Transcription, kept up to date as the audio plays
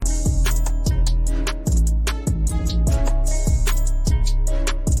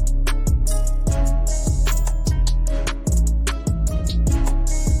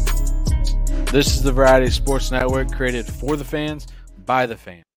This is the Variety Sports Network, created for the fans, by the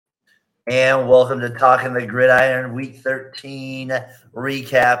fans. And welcome to Talkin the Gridiron Week 13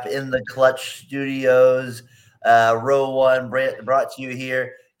 recap in the Clutch Studios. Row 1 brought to you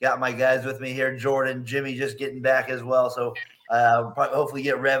here. Got my guys with me here, Jordan, Jimmy just getting back as well. So hopefully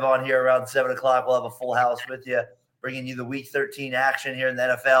get Rev on here around 7 o'clock. We'll have a full house with you, bringing you the Week 13 action here in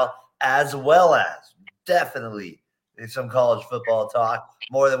the NFL, as well as definitely some college football talk,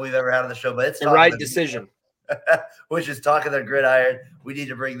 more than we've ever had on the show. But it's the right decision. Which is Talking the Gridiron. We need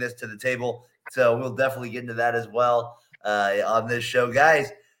to bring this to the table. So we'll definitely get into that as well on this show.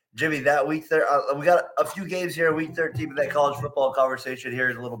 Guys, Jimmy, that week there, we got a few games here, week 13, but that college football conversation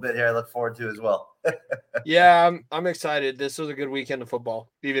here is a little bit here I look forward to as well. Yeah, I'm excited. This was a good weekend of football,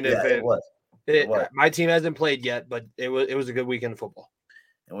 even if it was. My team hasn't played yet, but it was a good weekend of football.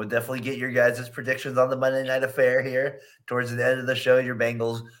 And we'll definitely get your guys' predictions on the Monday Night Affair here towards the end of the show. Your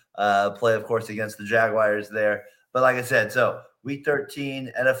Bengals play, of course, against the Jaguars there. But like I said, so week 13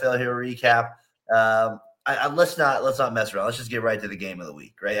 NFL here recap. Let's not mess around. Let's just get right to the game of the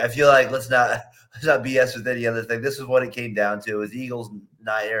week, right? I feel like let's not BS with any other thing. This is what it came down to: is Eagles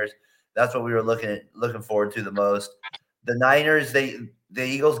Niners. That's what we were looking forward to the most. The Niners, the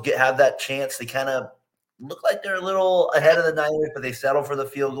Eagles have that chance. They kind of look like they're a little ahead of the Niners, but they settle for the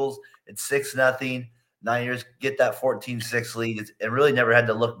field goals. It's 6-0. Niners get that 14-6 lead and really never had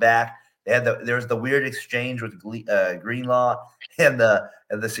to look back. There was the weird exchange with Greenlaw and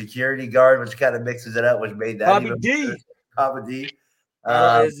the security guard, which kind of mixes it up, which made that Bobby even D. Papa D.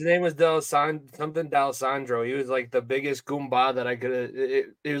 His name was D'Alessandro. He was like the biggest Goomba that I could.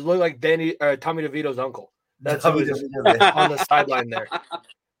 It looked like Tommy DeVito's uncle. That's who was on the sideline there.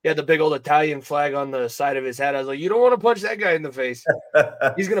 He had the big old Italian flag on the side of his head. I was like, you don't want to punch that guy in the face.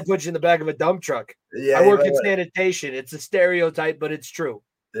 He's going to put you in the back of a dump truck. Yeah, I work in sanitation. It's a stereotype, but it's true.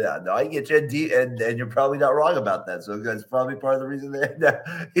 Yeah, no, I get you. And you're probably not wrong about that. So that's probably part of the reason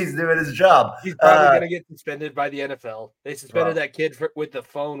that he's doing his job. He's probably going to get suspended by the NFL. They suspended that kid with the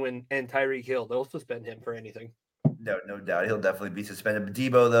phone and Tyreek Hill. They'll suspend him for anything. No doubt. He'll definitely be suspended. But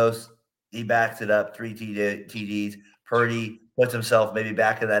Debo, though, he backs it up. 3 TDs. Purdy puts himself maybe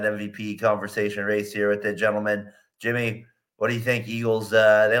back in that MVP conversation race here with the gentleman. Jimmy, what do you think? Eagles,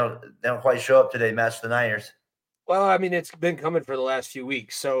 they don't quite show up today, match the Niners. Well, I mean, it's been coming for the last few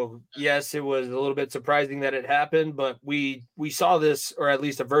weeks. So, yes, it was a little bit surprising that it happened, but we saw this, or at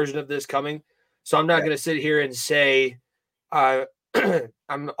least a version of this coming. So I'm not going to sit here and say I'm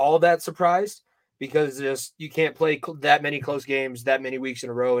all that surprised, because you can't play that many close games that many weeks in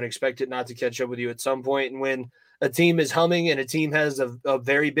a row and expect it not to catch up with you at some point. And when a team is humming and a team has a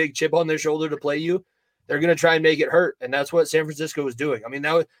very big chip on their shoulder to play you, they're going to try and make it hurt. And that's what San Francisco was doing. I mean,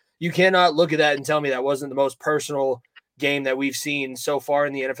 you cannot look at that and tell me that wasn't the most personal game that we've seen so far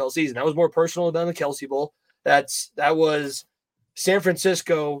in the NFL season. That was more personal than the Kelsey Bowl. That was San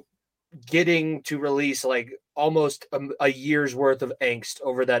Francisco getting to release like almost a year's worth of angst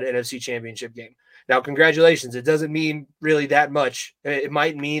over that NFC Championship game. Now, congratulations. It doesn't mean really that much. It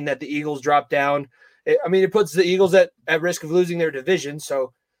might mean that the Eagles drop down. It puts the Eagles at risk of losing their division,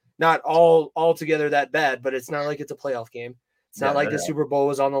 so not all together that bad, but it's not like it's a playoff game. It's not like the Super Bowl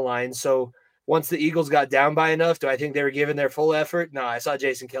was on the line. So once the Eagles got down by enough, do I think they were giving their full effort? No, I saw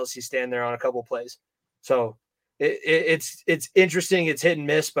Jason Kelsey stand there on a couple plays. So it's interesting. It's hit and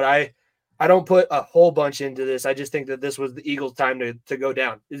miss, but I don't put a whole bunch into this. I just think that this was the Eagles' time to go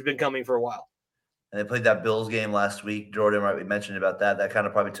down. It's been coming for a while. And they played that Bills game last week. Jordan, right? We mentioned about that. That kind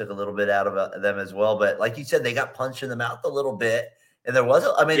of probably took a little bit out of them as well. But like you said, they got punched in the mouth a little bit. And there was,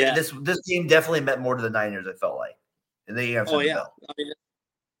 this game definitely meant more to the Niners, it felt like. And they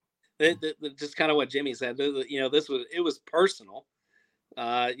just kind of what Jimmy said. It was personal.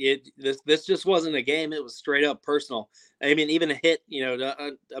 This just wasn't a game. It was straight up personal. I mean, even a hit,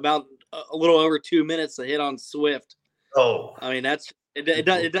 about a little over 2 minutes, a hit on Swift. Oh, I mean,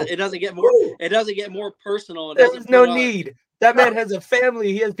 it doesn't get more. It doesn't get more personal. There's no need. That man has a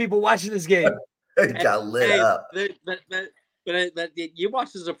family. He has people watching this game. It got lit up. But you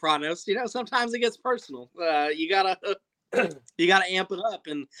watch The Sopranos. Sometimes it gets personal. You gotta amp it up,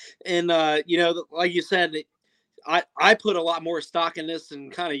 and like you said, I put a lot more stock in this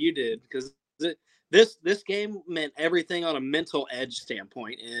than kind of you did, because this game meant everything on a mental edge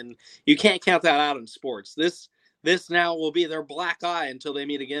standpoint, and you can't count that out in sports. This now will be their black eye until they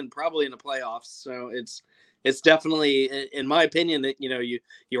meet again, probably in the playoffs. So it's definitely, in my opinion, that you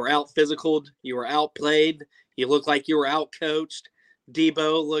were out physicaled, you were outplayed, you looked like you were out coached.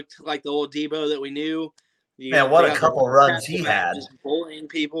 Debo looked like the old Debo that we knew. Man, what a couple runs he had! Just bullying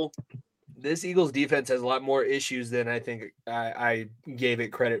people. this Eagles defense has a lot more issues than I think I gave it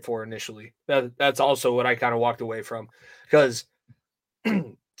credit for initially. That's also what I kind of walked away from, because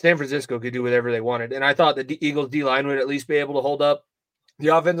San Francisco could do whatever they wanted. And I thought the Eagles D-line would at least be able to hold up.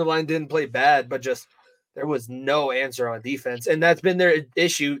 The offensive line didn't play bad, but just there was no answer on defense. And that's been their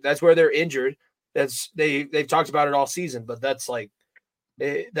issue. That's where they're injured. They've talked about it all season, but that's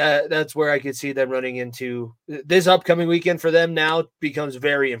that's where I could see them running into this upcoming weekend. For them now becomes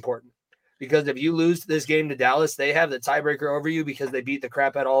very important, because if you lose this game to Dallas, they have the tiebreaker over you because they beat the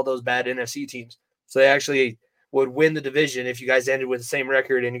crap out of all those bad NFC teams. So they actually would win the division if you guys ended with the same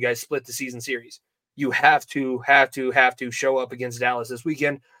record and you guys split the season series. You have to show up against Dallas this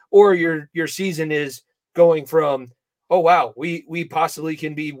weekend, or your season is going from, oh wow, we possibly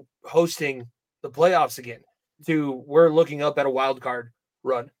can be hosting the playoffs again, to we're looking up at a wild card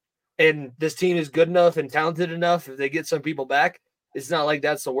run. And this team is good enough and talented enough. If they get some people back, it's not like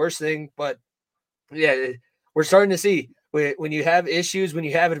that's the worst thing. But yeah, we're starting to see when you have issues, when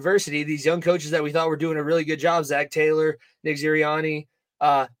you have adversity, these young coaches that we thought were doing a really good job, Zach Taylor, Nick Sirianni,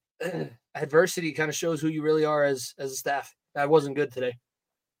 adversity kind of shows who you really are as a staff. That wasn't good today.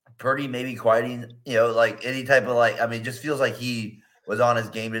 Purdy maybe quieting, like any type of it just feels like he was on his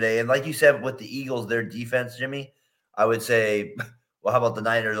game today. And like you said, with the Eagles, their defense, Jimmy, I would say, well, how about the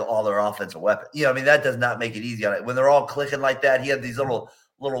Niners, all their offensive weapons? That does not make it easy on it. When they're all clicking like that, he had these little,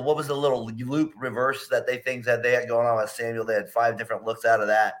 what was the little loop reverse that they had going on with Samuel? They had 5 different looks out of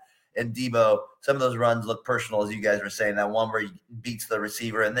that. And Debo, some of those runs look personal, as you guys were saying. That one where he beats the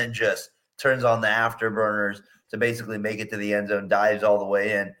receiver and then just turns on the afterburners to basically make it to the end zone, dives all the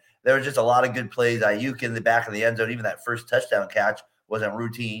way in. There was just a lot of good plays. Ayuk in the back of the end zone, even that first touchdown catch wasn't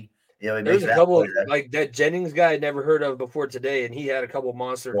routine. There's a couple like that Jennings guy I'd never heard of before today, and he had a couple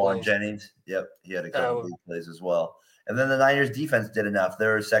monster plays. Jennings, yep, he had a couple big plays as well. And then the Niners defense did enough.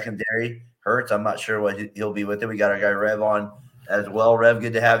 Their secondary hurts. I'm not sure what he'll be with it. We got our guy Rev on as well. Rev,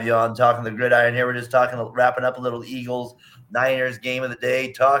 good to have you on talking the Gridiron here. We're just wrapping up a little Eagles Niners game of the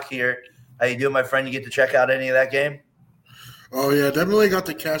day talk here. How you doing, my friend? You get to check out any of that game? Oh yeah, definitely got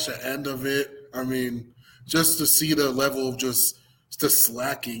to catch the end of it. I mean, just to see the level of just the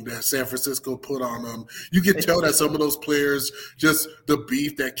slacking that San Francisco put on them. You can tell that some of those players, just the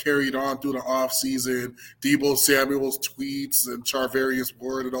beef that carried on through the offseason, Debo Samuel's tweets and Charvarius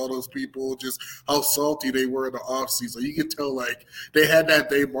Ward and all those people, just how salty they were in the offseason. You can tell, like, they had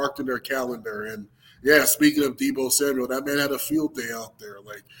that day marked in their calendar. And, yeah, speaking of Debo Samuel, that man had a field day out there.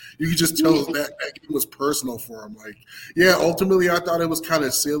 Like, you could just tell that game was personal for him. Like, yeah, ultimately I thought it was kind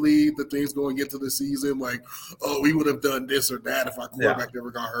of silly, the things going into the season. Like, oh, we would have done this or that if our quarterback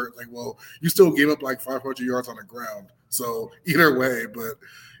never got hurt. Like, well, you still gave up like 500 yards on the ground. So either way, but,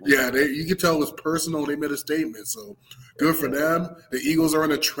 yeah, you could tell it was personal. They made a statement. So good for them. The Eagles are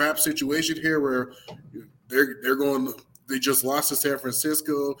in a trap situation here where they're going – they just lost to San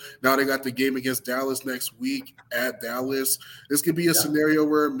Francisco. Now they got the game against Dallas next week at Dallas. This could be a scenario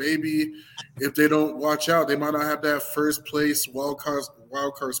where maybe if they don't watch out, they might not have that first place wild card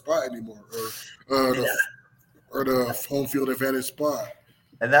spot anymore, or the home field advantage spot.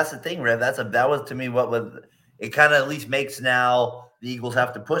 And that's the thing, Rev. That was to me what was it. Kind of at least makes now the Eagles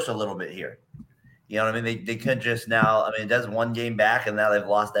have to push a little bit here. You know what I mean? They couldn't just now. I mean, it does one game back, and now they've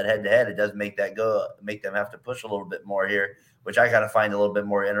lost that head-to-head. It does make them have to push a little bit more here, which I kind of find a little bit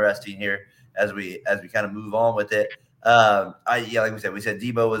more interesting here as we kind of move on with it. Like we said,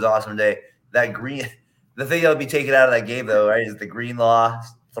 Debo was awesome today. That green, the thing that would be taken out of that game though, right, is the Greenlaw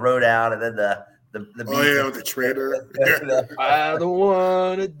throwdown, and then the with the traitor. I don't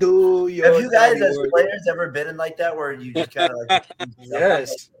want to do your. Have you guys as players ever been in like that where you just kind of like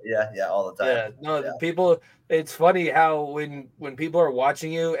yes, yeah, all the time. Yeah, no, people. It's funny how when people are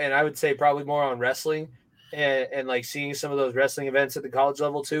watching you, and I would say probably more on wrestling, and like seeing some of those wrestling events at the college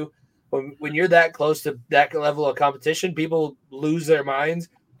level too. When you're that close to that level of competition, people lose their minds.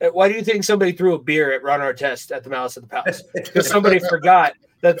 Why do you think somebody threw a beer at Ron Artest at the Malice at the Palace? Because somebody forgot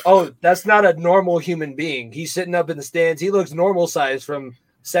that, that's not a normal human being. He's sitting up in the stands. He looks normal size from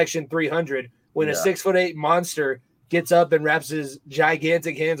section 300. When a 6'8" monster gets up and wraps his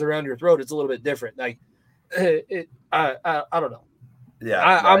gigantic hands around your throat, it's a little bit different. Like, I don't know. Yeah,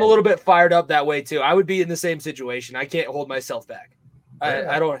 I'm a little bit fired up that way too. I would be in the same situation. I can't hold myself back.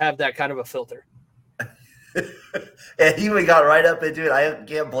 I don't have that kind of a filter. And he got right up into it. I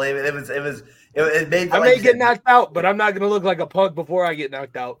can't blame it. It made. I may get knocked out, but I'm not going to look like a punk before I get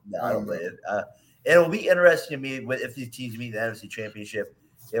knocked out. No, I don't blame it. It'll be interesting to me if these teams meet in the NFC Championship.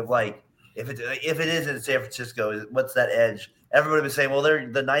 If it is in San Francisco, what's that edge? Everybody was saying, well,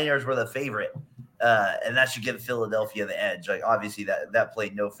 the Niners were the favorite and that should give Philadelphia the edge. Like obviously that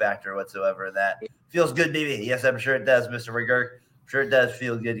played no factor whatsoever in that. Feels good, maybe. Yes, I'm sure it does, Mr. McGurk. I'm sure it does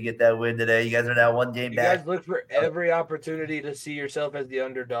feel good to get that win today. You guys are now one game back. You guys look for every opportunity to see yourself as the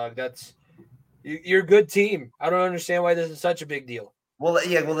underdog. You're a good team. I don't understand why this is such a big deal. Well,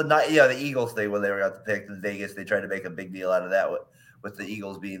 the Eagles thing when they were out to pick in Vegas, they tried to make a big deal out of that with the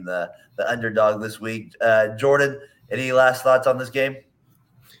Eagles being the underdog this week. Jordan, any last thoughts on this game?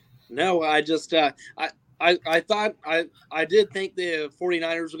 No, I just I thought I did think the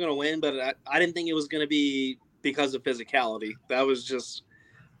 49ers were going to win, but I didn't think it was going to be because of physicality. That was just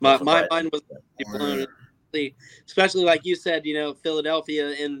my mind was blown. Especially like you said,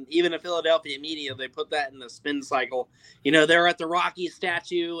 Philadelphia, and even the Philadelphia media, they put that in the spin cycle. They're at the Rocky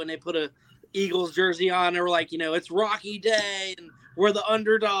statue and they put a Eagles jersey on. They were like, it's Rocky Day and we're the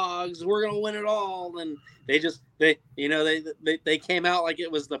underdogs. We're gonna win it all. And they came out like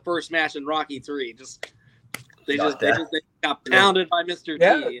it was the first match in Rocky 3. They got pounded by Mr.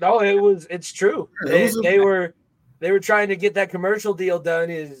 T. No, it's true. They were trying to get that commercial deal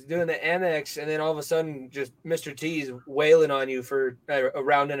done. Is doing the Amex, and then all of a sudden, just Mr. T is wailing on you for a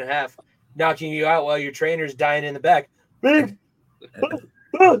round and a half, knocking you out while your trainer's dying in the back. I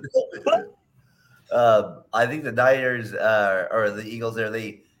think the Niners or the Eagles there,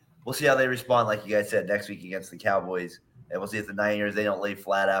 we'll see how they respond, like you guys said, next week against the Cowboys, and we'll see if the Niners they don't lay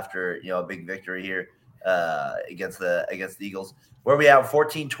flat after a big victory here against the Eagles. Where are we at?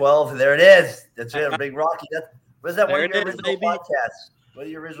 14-12. There it is. That's it. Big Rocky. Was that one of your original podcasts? What are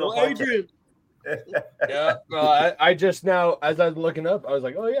your original podcasts? Yeah. Well, I just now, as I was looking up, I was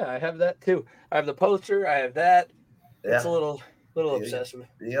like, oh yeah, I have that too. I have the poster. I have that. Yeah. It's a little obsessive.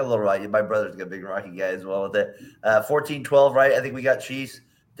 Yeah, a little right. My brother's a big Rocky guy as well with it. 14-12, right? I think we got Chiefs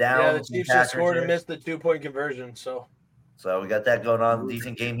down. Yeah, the Chiefs just scored and missed the 2-point conversion. So we got that going on.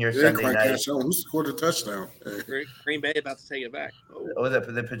 Decent game here Sunday night. Who scored a touchdown? Green Bay about to take it back.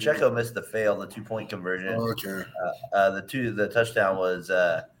 The Pacheco missed the fail, the 2-point conversion. Oh, okay. The touchdown was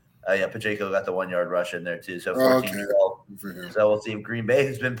Pacheco got the 1-yard rush in there too. So 14-12. So we'll see if Green Bay,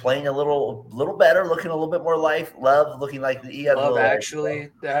 who's been playing a little better, looking a little bit more love, looking like the Love actually.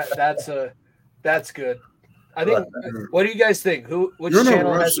 That's good. I think. What do you guys think? Which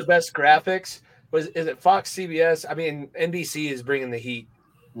channel has the best graphics? Is it Fox, CBS? I mean, NBC is bringing the heat.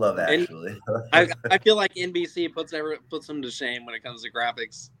 Love actually. I feel like NBC puts them to shame when it comes to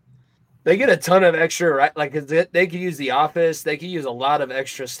graphics. They get a ton of extra, right? Like they could use The Office. They could use a lot of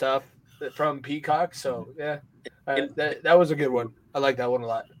extra stuff from Peacock. So yeah, that was a good one. I like that one a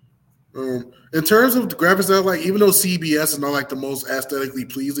lot. In terms of the graphics, even though CBS is not the most aesthetically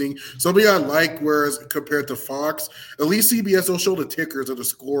pleasing, something I like, whereas compared to Fox, at least CBS will show the tickers or the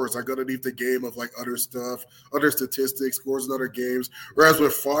scores underneath the game of other stuff, other statistics, scores in other games. Whereas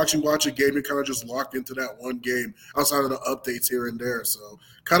with Fox, you watch a game, you're kind of just locked into that one game outside of the updates here and there. So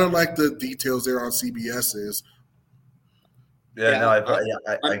kind of like the details there on CBS is. I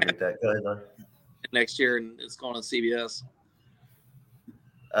agree with that. Go ahead, Don. Next year, and it's going on CBS.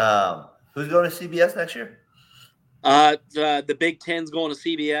 Who's going to CBS next year? The Big Ten's going to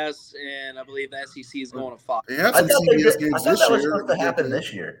CBS, and I believe the SEC is going to Fox. They had some CBS games this year. That was supposed to happen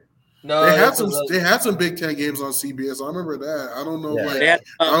this year. No, they had some Big Ten games on CBS. I remember that. I don't know, I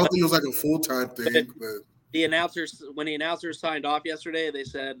don't think it was a full-time thing, but the announcers, when the announcers signed off yesterday, they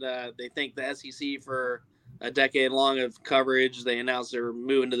said they thank the SEC for a decade long of coverage. They announced they're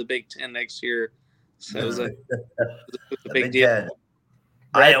moving to the Big Ten next year, so it was a big deal.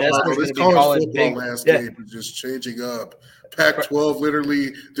 This college football landscape is just changing up. Pac-12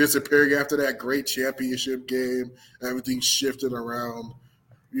 literally disappearing after that great championship game. Everything's shifting around.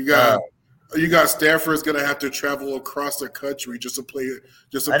 You got Stanford's gonna have to travel across the country just to play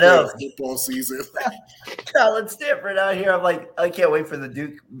football season. Colin Stanford out here. I'm like, I can't wait for the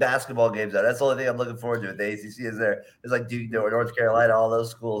Duke basketball games. That's the only thing I'm looking forward to. The ACC is there. It's like Duke, North Carolina, all those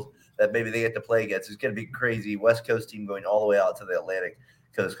schools that maybe they get to play against. It's gonna be crazy. West Coast team going all the way out to the Atlantic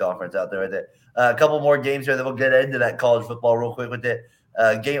Coast Conference out there. Right there. A couple more games here, then we'll get into that college football real quick with it.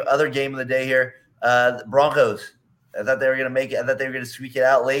 Other game of the day here. The Broncos. I thought they were going to make it. I thought they were going to squeak it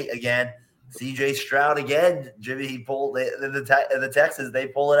out late again. CJ Stroud again. Jimmy, he pulled the Texans. They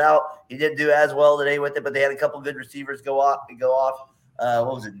pull it out. He didn't do as well today with it, but they had a couple good receivers go off. What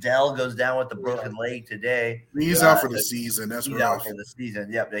was it? Dell goes down with the broken leg today. He's out for the season. That's he's out for the season.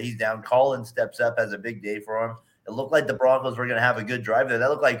 Yep, he's down. Collins steps up, has a big day for him. It looked like the Broncos were going to have a good drive there. That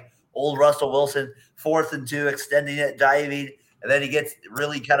looked like old Russell Wilson, 4th and 2, extending it, diving, and then he gets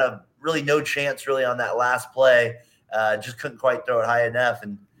really no chance really on that last play. Just couldn't quite throw it high enough,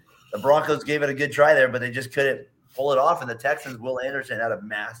 and the Broncos gave it a good try there, but they just couldn't pull it off. And the Texans, Will Anderson had a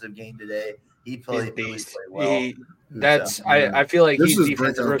massive game today. He played really well. I feel like This he's is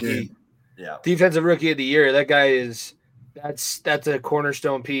defensive breakout rookie. game. Yeah. Defensive rookie of the year. That guy is that's a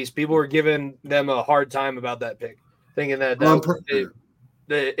cornerstone piece. People were giving them a hard time about that pick, thinking that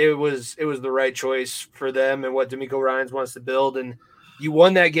it was the right choice for them and what DeMeco Ryans wants to build. And you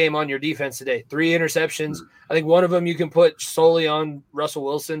won that game on your defense today. 3 interceptions. I think one of them you can put solely on Russell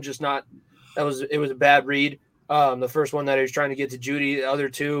Wilson. It was a bad read. The first one that he was trying to get to Judy. The other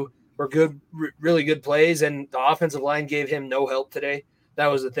 2 were good, really good plays, and the offensive line gave him no help today. That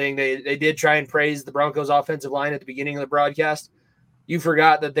was the thing. They did try and praise the Broncos offensive line at the beginning of the broadcast. You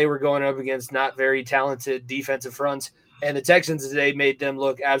forgot that they were going up against not very talented defensive fronts, and the Texans today made them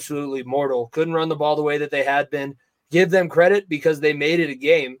look absolutely mortal. Couldn't run the ball the way that they had been. Give them credit because they made it a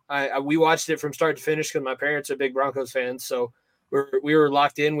game. We watched it from start to finish because my parents are big Broncos fans, so we were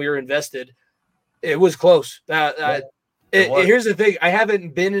locked in. We were invested. It was close. Here's the thing. I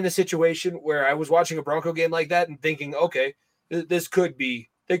haven't been in a situation where I was watching a Bronco game like that and thinking, okay, this could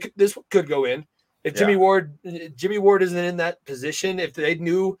go in. If Jimmy Ward isn't in that position, if they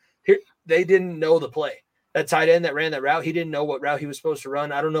didn't know the play. That tight end that ran that route, he didn't know what route he was supposed to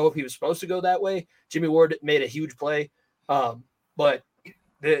run. I don't know if he was supposed to go that way. Jimmy Ward made a huge play, but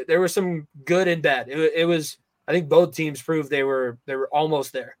there was some good and bad. It was. I think both teams proved they were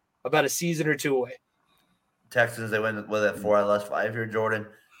almost there, about a season or 2 away. Texans, they went with it 4 out of the last 5 here, Jordan.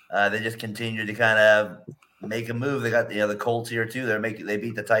 They just continued to kind of make a move. They got the Colts here too. They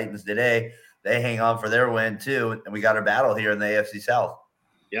beat the Titans today. They hang on for their win too, and we got a battle here in the AFC South.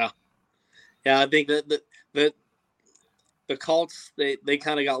 Yeah, I think that the Colts they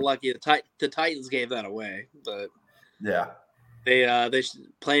kind of got lucky. The Titans gave that away, but yeah, they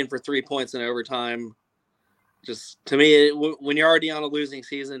playing for 3 points in overtime. Just to me, when you're already on a losing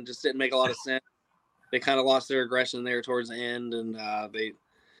season, just didn't make a lot of sense. They kind of lost their aggression there towards the end, and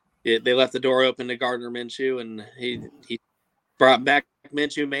they left the door open to Gardner Minshew, and he brought back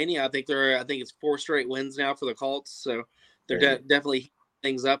Minshew mania. I think it's 4 straight wins now for the Colts, so they're definitely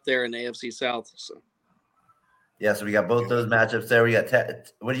things up there in the AFC South. So yeah, so we got both those matchups there. We got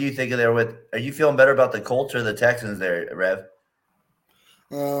what do you think of there? Are you feeling better about the Colts or the Texans there, Rev?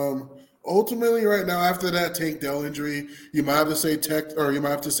 Ultimately, right now, after that Tank Dell injury, you might have to say you might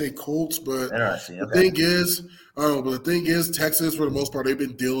have to say Colts. But the thing is, Texas, for the most part, they've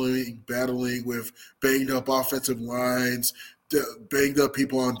been battling with banged up offensive lines, banged up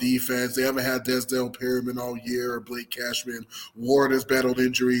people on defense. They haven't had Desdale Perryman all year or Blake Cashman. Ward has battled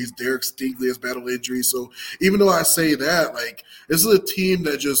injuries. Derek Stingley has battled injuries. So even though I say that, this is a team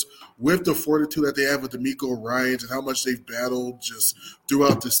that just – with the fortitude that they have with DeMeco Ryans and how much they've battled just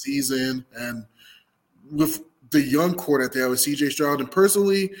throughout the season, and with the young core that they have with C.J. Stroud. And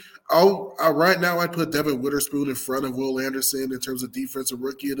personally, right now I'd put Devin Witherspoon in front of Will Anderson in terms of defensive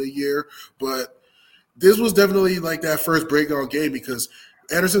rookie of the year. But this was definitely that first breakout game because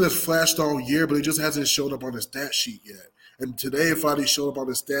Anderson has flashed all year, but he just hasn't shown up on the stat sheet yet. And today, finally showed up on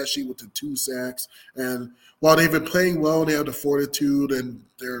the stat sheet with the 2 sacks. And while they've been playing well, they have the fortitude, and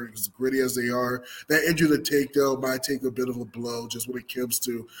they're as gritty as they are. That injury to Takedale might take a bit of a blow just when it comes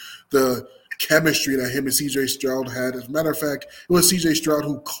to the chemistry that him and C.J. Stroud had. As a matter of fact, it was C.J. Stroud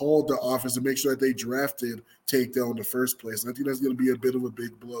who called the offense to make sure that they drafted Takedale in the first place. And I think that's going to be a bit of a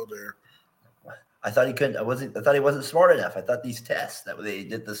big blow there. I thought he couldn't. I thought he wasn't smart enough. I thought these tests that they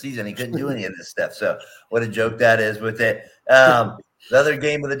did the season, he couldn't do any of this stuff. So what a joke that is with it. The other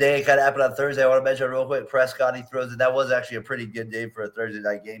game of the day kind of happened on Thursday. I want to mention real quick. Prescott, he throws it. That was actually a pretty good day for a Thursday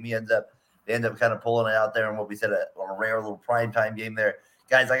night game. They end up kind of pulling it out there, and what we said on a rare little primetime game there.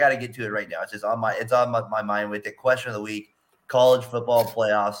 Guys, I got to get to it right now. It's just on my mind with the question of the week: college football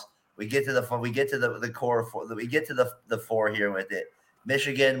playoffs. We get to the core. We get to the 4 here with it: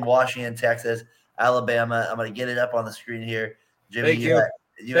 Michigan, Washington, Texas, Alabama. I'm going to get it up on the screen here. Jimmy,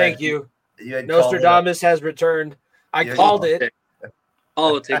 Thank you. Nostradamus has returned. I called it.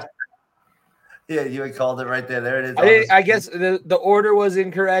 Politics. Yeah, you had called it right there. There it is. I guess the order was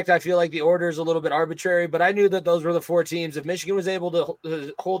incorrect. I feel like the order is a little bit arbitrary, but I knew that those were the 4 teams. If Michigan was able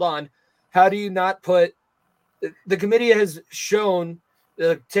to hold on, how do you not put – the committee has shown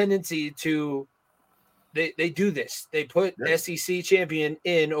the tendency to they do this. They put SEC champion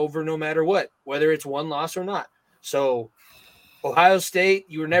in over no matter what, whether it's 1 loss or not. So Ohio State,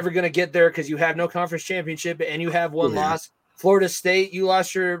 you were never going to get there because you have no conference championship and you have 1 loss. Florida State, you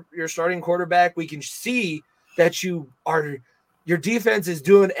lost your starting quarterback. We can see that your defense is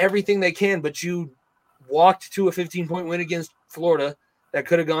doing everything they can, but you walked to a 15-point win against Florida that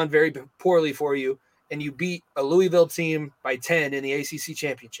could have gone very poorly for you, and you beat a Louisville team by 10 in the ACC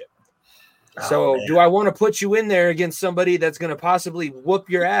championship. So do I want to put you in there against somebody that's going to possibly whoop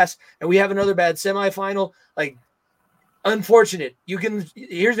your ass? And we have another bad semifinal. Like, unfortunate.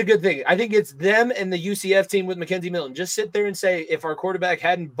 Here's a good thing. I think it's them and the UCF team with Mackenzie Milton. Just sit there and say, if our quarterback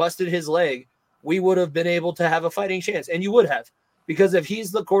hadn't busted his leg, we would have been able to have a fighting chance. And you would have, because if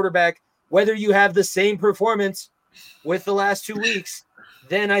he's the quarterback, whether you have the same performance with the last 2 weeks,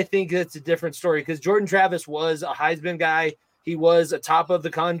 then I think it's a different story, because Jordan Travis was a Heisman guy. He was a top of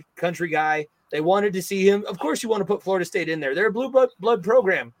the country guy. They wanted to see him. Of course, you want to put Florida State in there. They're a blue blood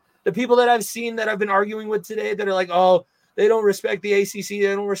program. The people that I've seen that I've been arguing with today that are like, oh, they don't respect the ACC, they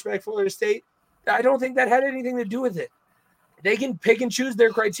don't respect Florida State, I don't think that had anything to do with it. They can pick and choose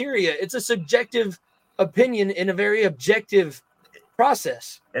their criteria. It's a subjective opinion in a very objective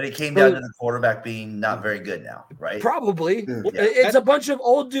process. And it came down to the quarterback being not very good now, right? Probably. Yeah. It's a bunch of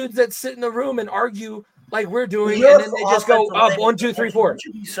old dudes that sit in the room and argue like we're doing, and then they just go up 1, 2, 3, 4. You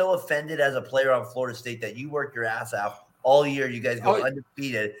should be so offended as a player on Florida State that you work your ass out all year. You guys go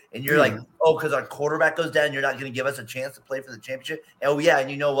undefeated, and you're like, oh, because our quarterback goes down, you're not going to give us a chance to play for the championship. Oh yeah, and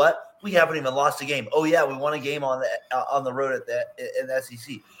you know what? We haven't even lost a game. Oh yeah, we won a game on the road in the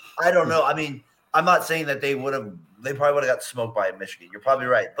SEC. I don't know. I mean, I'm not saying that they probably would have got smoked by Michigan. You're probably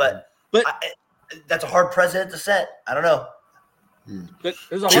right, but that's a hard precedent to set. I don't know. But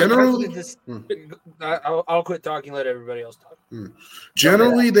there's a hard precedent. I'll quit talking. Let everybody else talk.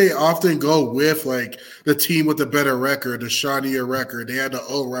 Generally, they often go with like the team with the better record, the shinier record. They had the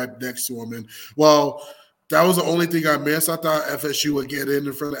O right next to them, and that was the only thing I missed. I thought FSU would get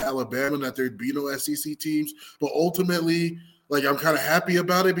in front of Alabama, that there'd be no SEC teams. But ultimately, like, I'm kind of happy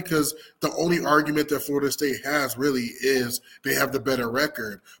about it, because the only argument that Florida State has really is they have the better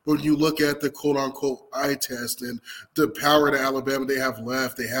record. But when you look at the quote-unquote eye test and the power that Alabama they have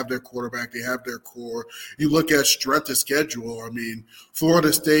left, they have their quarterback, they have their core. You look at strength of schedule. I mean,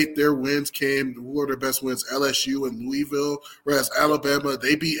 Florida State, their wins came – who were their best wins? LSU and Louisville, whereas Alabama,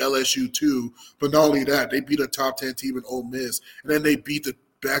 they beat LSU too. But not only that, they beat a top 10 team in Ole Miss, and then they beat the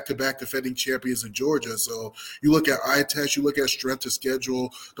back-to-back defending champions in Georgia. So you look at eye test, you look at strength of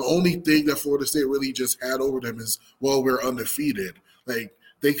schedule. The only thing that Florida State really just had over them is, well, we're undefeated. Like,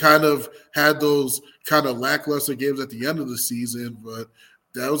 they kind of had those kind of lackluster games at the end of the season, but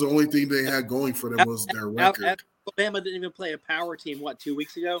that was the only thing they had going for them was their record. Alabama didn't even play a power team, 2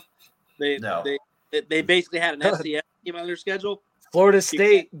 weeks ago? They basically had an FCS team on their schedule. Florida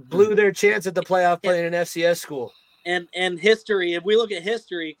State blew their chance at the playoff playing an FCS school. And history, if we look at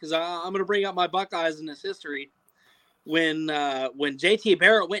history, because I'm going to bring up my Buckeyes in this history, when JT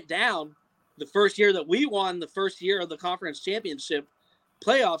Barrett went down, the first year that we won, the first year of the conference championship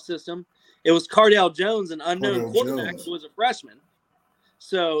playoff system, it was Cardale Jones, an unknown quarterback who was a freshman.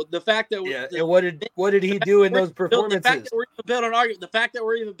 So the fact that and what did he do in those performances? The fact that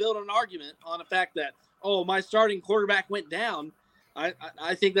we're even building an argument on the fact that, oh, my starting quarterback went down,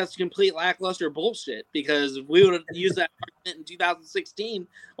 I think that's complete lackluster bullshit, because if we would have used that argument in 2016,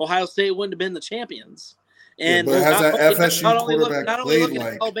 Ohio State wouldn't have been the champions. And but has that FSU quarterback played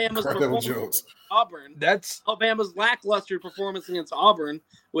like Alabama's performance Jones? Auburn. That's Alabama's lackluster performance against Auburn,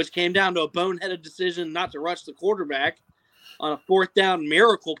 which came down to a boneheaded decision not to rush the quarterback on a 4th down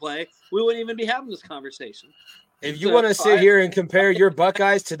miracle play. We wouldn't even be having this conversation. If you want to sit here and compare your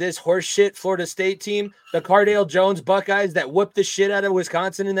Buckeyes to this horseshit Florida State team, the Cardale Jones Buckeyes that whooped the shit out of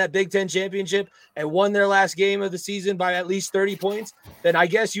Wisconsin in that Big Ten championship and won their last game of the season by at least 30 points, then I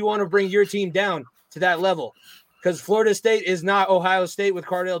guess you want to bring your team down to that level, because Florida State is not Ohio State with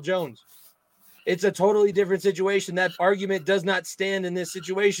Cardale Jones. It's a totally different situation. That argument does not stand in this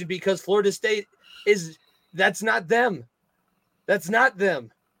situation, because Florida State that's not them. That's not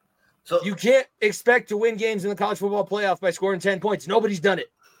them. So you can't expect to win games in the college football playoff by scoring 10 points. Nobody's done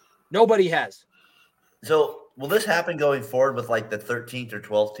it. Nobody has. So will this happen going forward with like the 13th or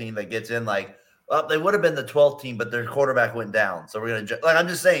 12th team that gets in? Like, well, they would have been the 12th team, but their quarterback went down. So we're gonna I'm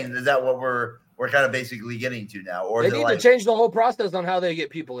just saying, is that what we're kind of basically getting to now? Or they need to change the whole process on how they get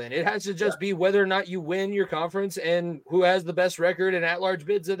people in. It has to just be whether or not you win your conference and who has the best record and at-large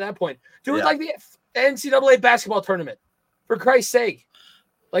bids at that point. Do it like the NCAA basketball tournament, for Christ's sake.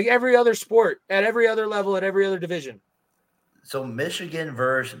 Like every other sport, at every other level, at every other division. So Michigan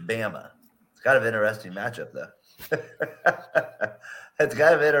versus Bama. It's kind of an interesting matchup, though. It's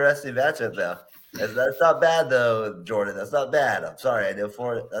kind of an interesting matchup, though. That's not bad, though, Jordan. That's not bad. I'm sorry. I know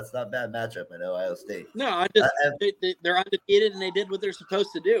Florida. That's not a bad matchup. I know Ohio State. No, they're undefeated, and they did what they're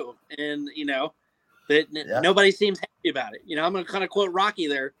supposed to do. And, nobody seems happy about it. I'm going to kind of quote Rocky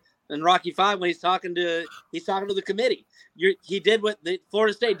there. In Rocky 5, when he's talking to the committee,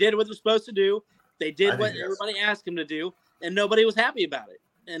 Florida State did what they're supposed to do. They did what everybody asked them to do, and nobody was happy about it.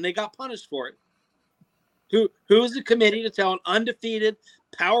 and they got punished for it. Who is the committee to tell an undefeated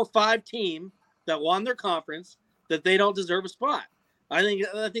Power 5 team that won their conference that they don't deserve a spot? I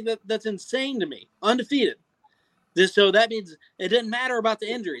think that's insane to me. Undefeated. So that means it didn't matter about the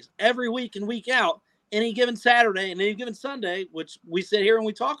injuries. Every week and week out, any given Saturday and any given Sunday, which we sit here and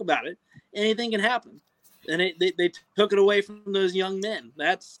we talk about it, anything can happen. And they took it away from those young men.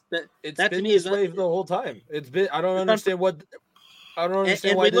 That been to me this is way the whole time. I don't understand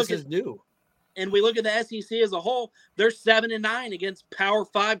why this is new. And we look at the SEC as a whole, they're 7-9 against Power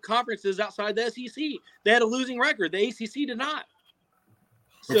 5 conferences outside the SEC. They had a losing record. The ACC did not.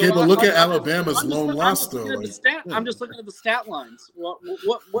 So okay, but look at Alabama's lone loss, though. I'm just looking at the stat lines.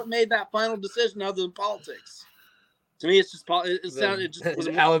 What made that final decision other than politics? To me, it's just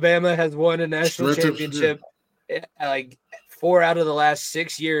Alabama has won a national championship like 4 out of the last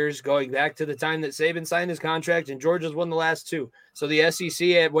 6 years, going back to the time that Saban signed his contract, and Georgia's won the last 2. So the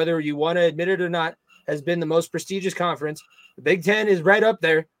SEC, whether you want to admit it or not, has been the most prestigious conference. The Big Ten is right up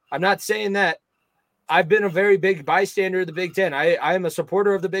there. I'm not saying that. I've been a very big bystander of the Big Ten. I am a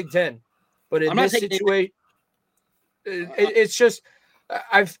supporter of the Big Ten. But in this situation, it's just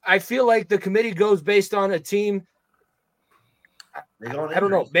I feel like the committee goes based on a team. I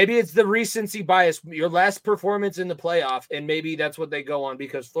don't know. Maybe it's the recency bias, your last performance in the playoff, and maybe that's what they go on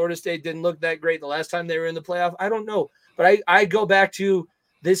because Florida State didn't look that great the last time they were in the playoff. I don't know. But I go back to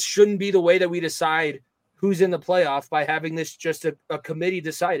this shouldn't be the way that we decide who's in the playoff by having this just a committee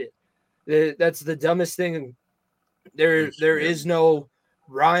decide it. That's the dumbest thing. There is no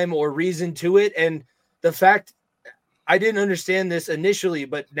rhyme or reason to it. And the fact I didn't understand this initially,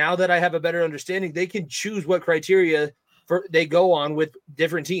 but now that I have a better understanding, they can choose what criteria they go on with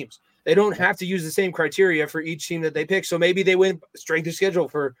different teams. They don't have to use the same criteria for each team that they pick. So maybe they went strength of schedule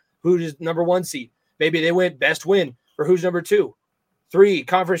for who's number 1 seed. Maybe they went best win for who's number 2. 3,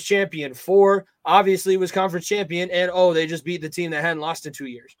 conference champion. 4, obviously was conference champion. And, they just beat the team that hadn't lost in 2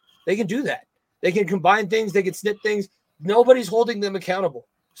 years. They can do that. They can combine things. They can snip things. Nobody's holding them accountable.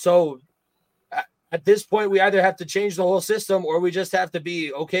 So at this point, we either have to change the whole system or we just have to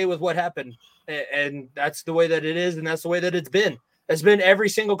be okay with what happened. And that's the way that it is, and that's the way that it's been. It's been every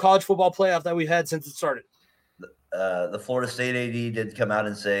single college football playoff that we've had since it started. The Florida State AD did come out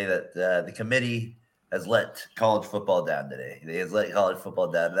and say that the committee has let college football down today. They has let college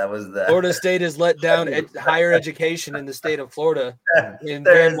football down. That was the Florida State has let down higher education in the state of Florida. And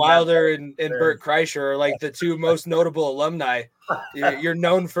Van Wilder and Bert Kreischer are like the 2 most notable alumni. You're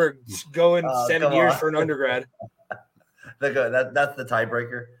known for going 7 years for an undergrad. That's the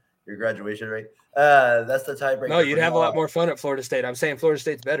tiebreaker. Your graduation rate. That's the tiebreaker. No, you'd have a lot more fun at Florida State. I'm saying Florida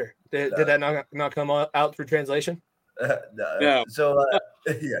State's better. Did that not come out through translation? No. So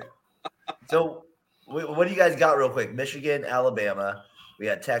yeah. So what do you guys got real quick? Michigan, Alabama. We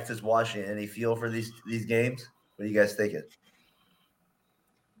got Texas, Washington. Any feel for these games? What are you guys thinking?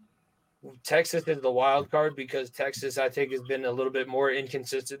 Texas is the wild card because Texas, I think, has been a little bit more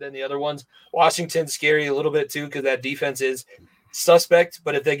inconsistent than the other ones. Washington's scary a little bit too because that defense is suspect.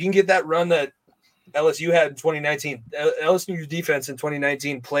 But if they can get that run that LSU had in 2019, LSU's defense in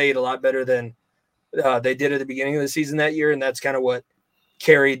 2019 played a lot better than they did at the beginning of the season that year, and that's kind of what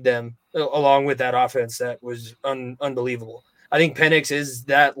carried them along with that offense that was unbelievable. I think Penix is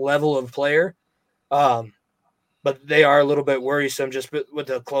that level of player, but they are a little bit worrisome just with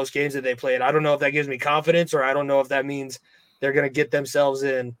the close games that they played. I don't know if that gives me confidence, or I don't know if that means they're going to get themselves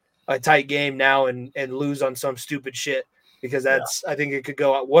in a tight game now and lose on some stupid shit, because I think it could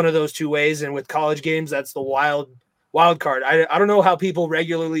go out one of those 2 ways. And with college games, that's the wild card. I don't know how people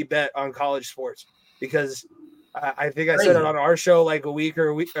regularly bet on college sports, because I think I said it on our show like a week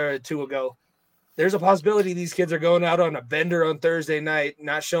or 2 ago. There's a possibility these kids are going out on a bender on Thursday night,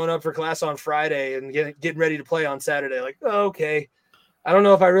 not showing up for class on Friday, and getting ready to play on Saturday. Like, okay, I don't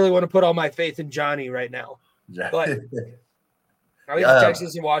know if I really want to put all my faith in Johnny right now. But I think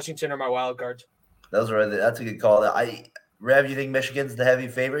Texas and Washington are my wild cards. That's a good call. Rev, you think Michigan's the heavy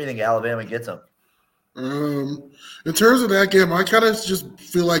favorite? You think Alabama gets them? In terms of that game, I kind of just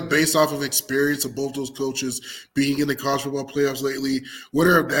feel like, based off of experience of both those coaches being in the college football playoffs lately,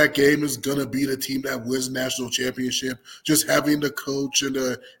 whether that game is going to be the team that wins national championship, just having the coach and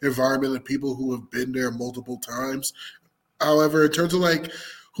the environment and people who have been there multiple times. However, in terms of like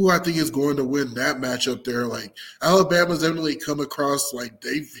who I think is going to win that matchup there, like Alabama's definitely come across like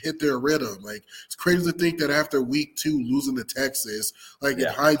they've hit their rhythm. Like, it's crazy to think that after week 2 losing to Texas, in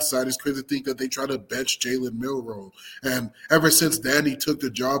hindsight, it's crazy to think that they try to bench Jalen Milroe. And ever since then, he took the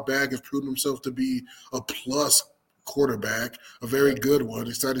job back, has proven himself to be a plus quarterback, a very good one.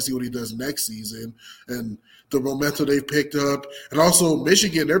 Excited to see what he does next season and the momentum they've picked up. And also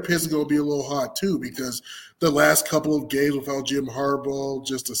Michigan, their piss is going to be a little hot too because the last couple of games without Jim Harbaugh,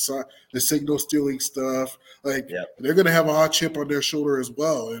 just the signal stealing stuff, they're going to have a hot chip on their shoulder as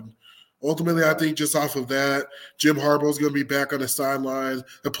well. And ultimately, I think just off of that, Jim Harbaugh is going to be back on the sidelines.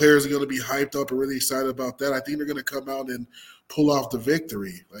 The players are going to be hyped up and really excited about that. I think they're going to come out and pull off the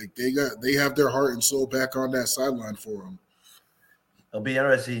victory. They have their heart and soul back on that sideline for them. It'll be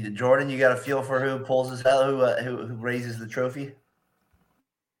interesting. Jordan, you got a feel for who pulls this out, who raises the trophy?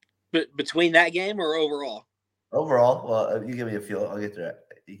 But between that game or overall? Overall, well, you give me a feel. I'll get to that.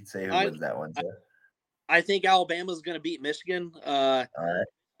 You can say who wins that one. So. I think Alabama's going to beat Michigan. All right.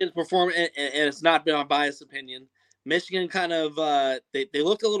 Perform, and it's not been my biased opinion. Michigan kind of they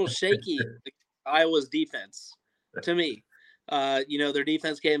looked a little shaky. Iowa's defense, to me, their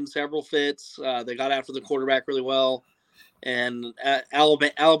defense gave them several fits. They got after the quarterback really well, and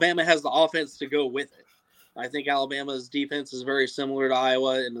Alabama has the offense to go with it. I think Alabama's defense is very similar to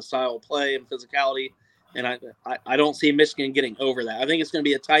Iowa in the style of play and physicality, and I don't see Michigan getting over that. I think it's going to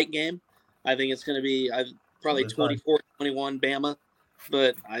be a tight game. I think it's going to be probably 24-21 Bama.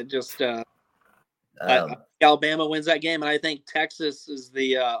 But I just I Alabama wins that game, and I think Texas is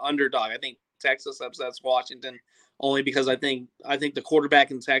the underdog. I think Texas upsets Washington only because I think the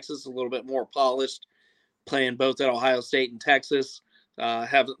quarterback in Texas is a little bit more polished, playing both at Ohio State and Texas.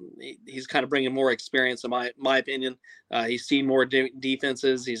 He's kind of bringing more experience, in my opinion. He's seen more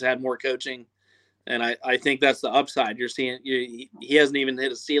defenses. He's had more coaching, and I think that's the upside. You're seeing he hasn't even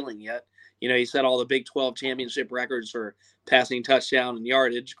hit a ceiling yet. He set all the Big 12 championship records for passing touchdown and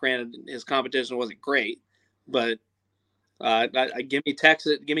yardage. Granted, his competition wasn't great, but give me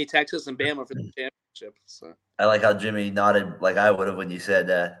Texas and Bama for the championship. So. I like how Jimmy nodded like I would have when you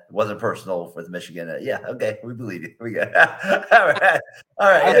said it wasn't personal with Michigan. Yeah, okay, we believe you. We got all right.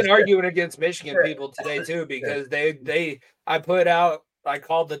 I've been arguing against Michigan people today too because I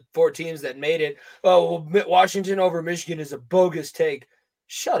called the 4 teams that made it. Oh, well, Washington over Michigan is a bogus take.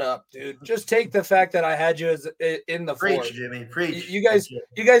 Shut up, dude. Just take the fact that I had you in the preach, fourth. Jimmy. Preach. You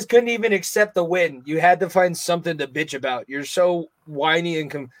guys couldn't even accept the win. You had to find something to bitch about. You're so whiny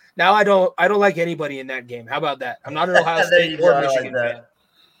and now I don't like anybody in that game. How about that? I'm not an Ohio State or Michigan fan.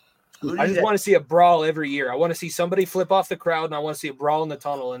 I just want to see a brawl every year. I want to see somebody flip off the crowd, and I want to see a brawl in the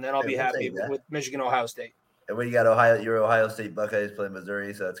tunnel, and then I'll be happy with Michigan, Ohio State. And when you got your Ohio State Buckeyes playing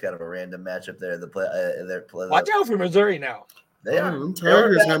Missouri, so it's kind of a random matchup there. Watch out for Missouri now. They are. Them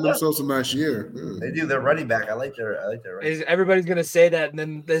Tigers had themselves a nice year. They do. Their running back. I like their running. Everybody's going to say that, and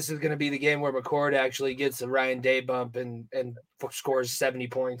then this is going to be the game where McCord actually gets a Ryan Day bump and scores 70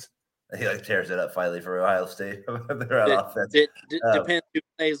 points. He tears it up finally for Ohio State. They're on offense. It depends who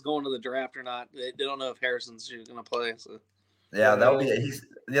plays going to the draft or not. They don't know if Harrison's going to play. So. Yeah, that would be.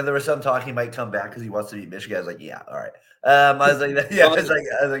 There was some talk he might come back because he wants to beat Michigan. I was like, yeah, all right. I was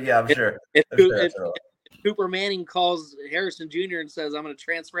like, yeah, I'm sure. If Cooper Manning calls Harrison Jr. and says, I'm going to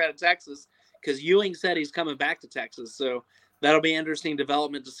transfer out of Texas because Ewing said he's coming back to Texas. So that'll be interesting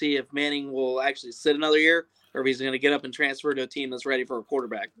development to see if Manning will actually sit another year or if he's going to get up and transfer to a team that's ready for a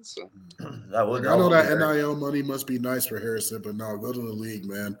quarterback. So I know that NIL money must be nice for Harrison, but no, go to the league,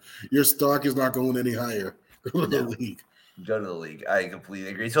 man. Your stock is not going any higher. Go to the league. Go to the league. I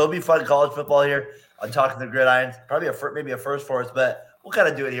completely agree. So it'll be fun college football here. I'm talking the Gridiron. Probably maybe a first for us, but we'll kind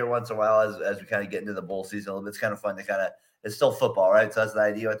of do it here once in a while as we kind of get into the bowl season a little bit. It's kind of fun to it's still football, right? So that's the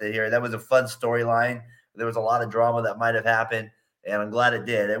idea with it here. That was a fun storyline. There was a lot of drama that might have happened, and I'm glad it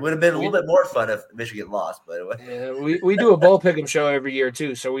did. It would have been a little bit more fun if Michigan lost, but we do a bowl pick'em show every year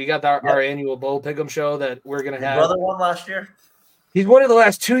too. So we got our annual bowl pick'em show that we're gonna have. Your brother won last year. He's won in the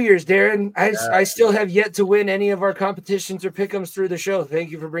last 2 years, Darren. I still have yet to win any of our competitions or pick'ems through the show.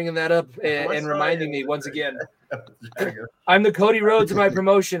 Thank you for bringing that up and reminding me once again. I'm the Cody Rhodes of my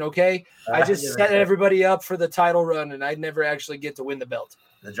promotion, okay? I just set everybody up for the title run, and I'd never actually get to win the belt.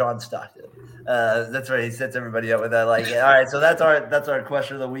 The John Stockton. That's right. He sets everybody up with that. Like, all right. So that's our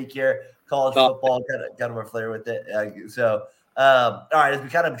question of the week here. College football, kind of a flair with it. All right, as we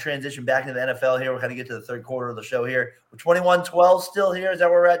kind of transition back into the NFL here, we're kind of get to the third quarter of the show here. We're 21-12 still here. Is that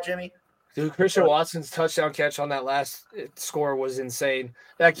where we're at, Jimmy? Dude, Christian Watson's touchdown catch on that last score was insane.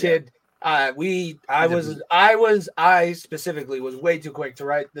 That kid, I specifically was way too quick to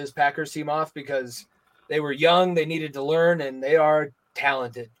write this Packers team off because they were young, they needed to learn, and they are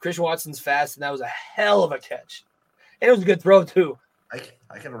talented. Christian Watson's fast, and that was a hell of a catch. And it was a good throw, too.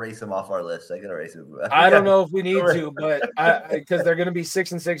 I can erase him off our list. I can erase him. I don't know if we need to, but because they're going to be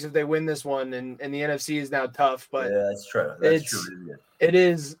 6-6 if they win this one, and the NFC is now tough. But yeah, that's true. It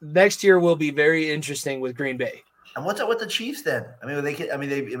is next year will be very interesting with Green Bay. And what's up with the Chiefs then? I mean, they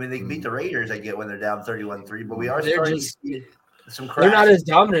can beat the Raiders. I get when they're down 31-3, but we are starting to see some cracks. They're not as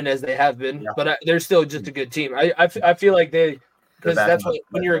dominant as they have been, but they're still just a good team. I feel like because that's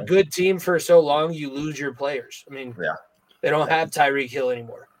when you're a good team for so long, you lose your players. I mean, they don't have Tyreek Hill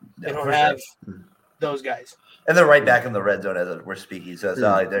anymore. They don't have those guys. And they're right back in the red zone as we're speaking. So it's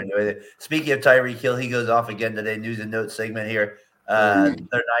not like they're doing it. Speaking of Tyreek Hill, he goes off again today. News and notes segment here.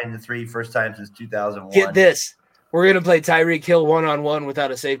 They're 9-3, first time since 2001. Get this. We're going to play Tyreek Hill one-on-one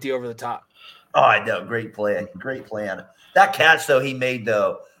without a safety over the top. Oh, I know. Great play. Great plan. That catch, though, he made,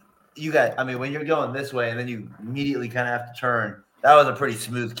 though, when you're going this way and then you immediately kind of have to turn, that was a pretty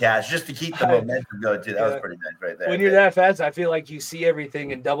smooth catch just to keep the momentum going, too. That was pretty nice right there. When you're that fast, I feel like you see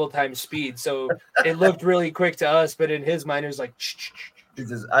everything in double time speed. So it looked really quick to us, but in his mind, it was like,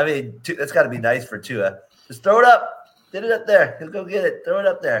 that's got to be nice for Tua. Just throw it up. Get it up there. He'll go get it. Throw it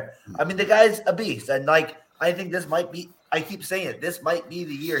up there. I mean, the guy's a beast. And, I think this might be – I keep saying it. This might be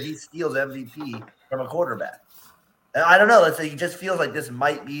the year he steals MVP from a quarterback. And I don't know. Let's say he just feels like this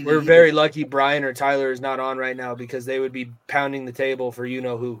might be the We're year. very lucky Brian or Tyler is not on right now because they would be pounding the table for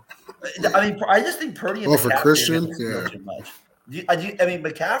you-know-who. I mean, I just think Purdy and for Christian? Yeah. Too much.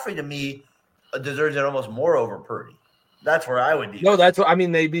 McCaffrey to me deserves it almost more over Purdy. That's where I would be. No, that's what – I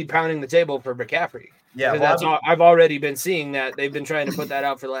mean, they'd be pounding the table for McCaffrey. Yeah, I've already been seeing that. They've been trying to put that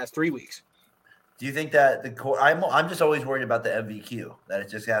out for the last 3 weeks. Do you think that I'm just always worried about the MVQ, that it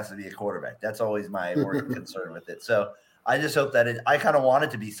just has to be a quarterback. That's always my concern with it. So I just hope that I kind of want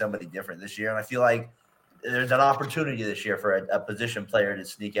it to be somebody different this year. And I feel like there's an opportunity this year for a position player to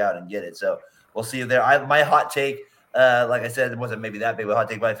sneak out and get it. So we'll see if my hot take, like I said, it wasn't maybe that big of a hot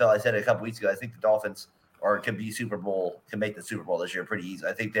take, but I said it a couple weeks ago. I think the Dolphins can make the Super Bowl this year pretty easy.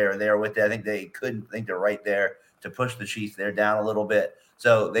 I think they're there with it. I think they're right there to push the Chiefs. They're down a little bit.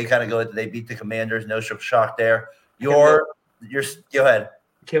 So they kind of they beat the Commanders. No shock there. Go ahead.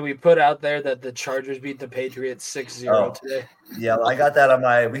 Can we put out there that the Chargers beat the Patriots 6-0 today? Yeah, I got that on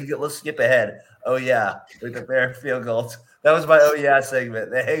my. Let's skip ahead. Oh yeah, with the Bear field goals. That was my oh yeah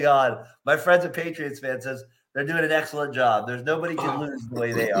segment. Hang on, my friends at Patriots fan says they're doing an excellent job. There's nobody can lose the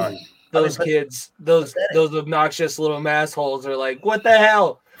way they are. Those kids, those obnoxious little assholes are like, what the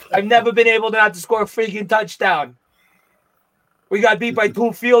hell? I've never been able not to score a freaking touchdown. We got beat by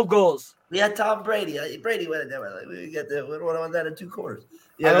 2 field goals. We had Tom Brady. Brady went in there. We won that in 2 quarters.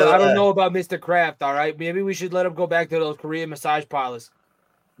 Yeah, I don't know about Mr. Kraft, all right? Maybe we should let him go back to those Korean massage parlors.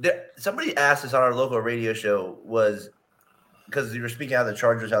 Somebody asked us on our local radio show because you were speaking out of the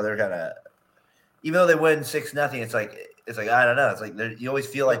Chargers, how they're kind of – even though they win 6-0, it's like I don't know. It's like you always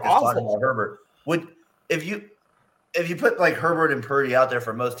feel like they're talking about Herbert. If you put like Herbert and Purdy out there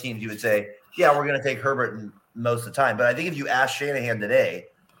for most teams, you would say, yeah, we're going to take Herbert and – most of the time. But I think if you ask Shanahan today,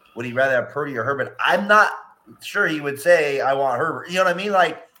 would he rather have Purdy or Herbert? I'm not sure he would say, I want Herbert. You know what I mean?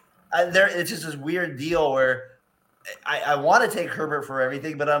 Like, it's just this weird deal where I want to take Herbert for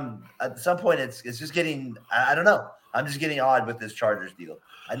everything, but at some point it's just getting – I don't know. I'm just getting odd with this Chargers deal.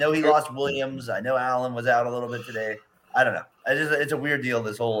 I know he lost Williams. I know Allen was out a little bit today. I don't know. It's a weird deal,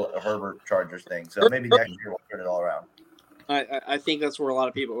 this whole Herbert Chargers thing. So maybe next year we'll turn it all around. I think that's where a lot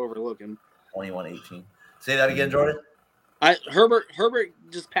of people overlook him. 21-18. Say that again, Jordan. Herbert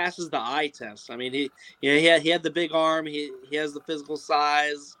just passes the eye test. I mean, he had the big arm. He has the physical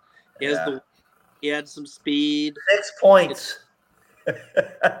size. He had some speed. 6 points.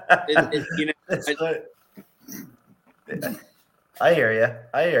 I hear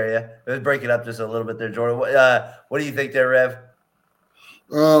you. Let's break it up just a little bit there, Jordan. What do you think there, Rev?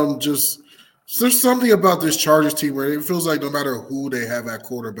 There's something about this Chargers team where it feels like no matter who they have at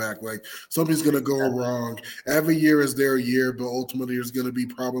quarterback, like something's going to go wrong. Every year is their year, but ultimately there's going to be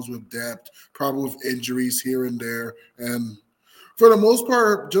problems with depth, problems with injuries here and there. And for the most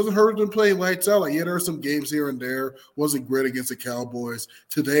part, Justin Herbert's been playing lights out. Like, yeah, there are some games here and there. Wasn't great against the Cowboys.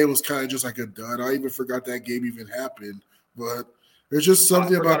 Today was kind of just like a dud. I even forgot that game even happened. But there's just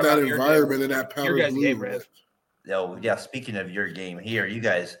something about that environment and that powder blue. Oh, yeah, speaking of your game here, you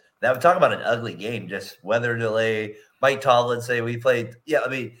guys – now, talk about an ugly game, just weather delay. Mike Tomlin say we played. Yeah, I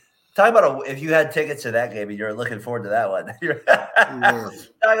mean, talk about if you had tickets to that game and you're looking forward to that one.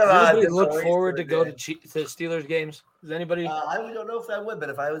 Anybody look forward to go to Steelers games? Does anybody? I don't know if I would, but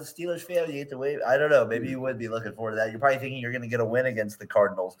if I was a Steelers fan, you get to wait. I don't know. Maybe you would be looking forward to that. You're probably thinking you're going to get a win against the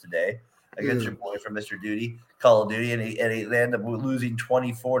Cardinals today, against your boy from Mr. Duty, Call of Duty, and he ended up losing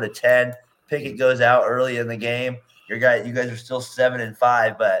 24-10. Pickett goes out early in the game. You guys are still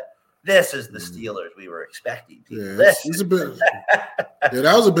 7-5, but this is the Steelers we were expecting. Yeah, it's a bit. Yeah,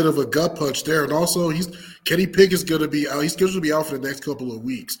 that was a bit of a gut punch there. And also, Kenny Pickett is going to be out. He's scheduled to be out for the next couple of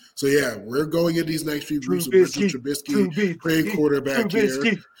weeks. So, yeah, we're going in these next few weeks with Mitchell Trubisky playing quarterback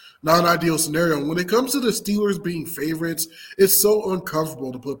here. Not an ideal scenario. When it comes to the Steelers being favorites, it's so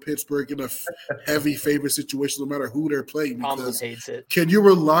uncomfortable to put Pittsburgh in a heavy favorite situation, no matter who they're playing. Because hates it. Can you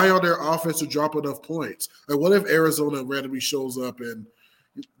rely on their offense to drop enough points? Like, what if Arizona randomly shows up and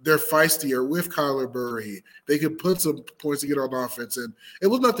they're feistier with Kyler Murray? They could put some points to get on offense, and it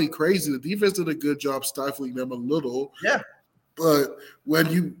was nothing crazy. The defense did a good job stifling them a little. Yeah. But when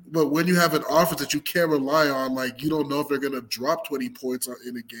you have an offense that you can't rely on, like you don't know if they're going to drop 20 points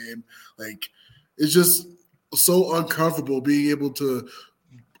in a game, like it's just so uncomfortable being able to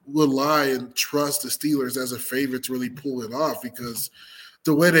rely and trust the Steelers as a favorite to really pull it off, because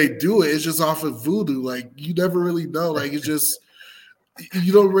the way they do it is just off of voodoo. Like you never really know. Like it's just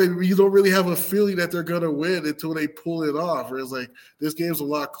you don't really have a feeling that they're gonna win until they pull it off. Or it's like this game's a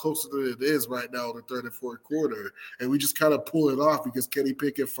lot closer than it is right now in the third and fourth quarter, and we just kind of pull it off because Kenny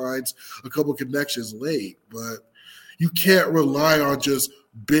Pickett finds a couple connections late. But you can't rely on just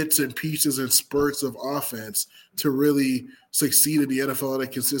bits and pieces and spurts of offense to really succeed in the NFL on a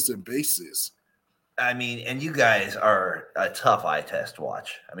consistent basis. I mean, and you guys are a tough eye test to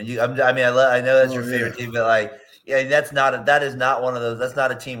watch. I mean, I know that's your favorite team, but like, yeah, that is not one of those. That's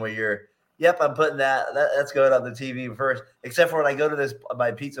not a team where you're, yep, I'm putting that's going on the TV first. Except for when I go to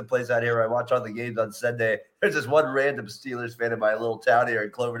my pizza place out here where I watch all the games on Sunday. There's this one random Steelers fan in my little town here in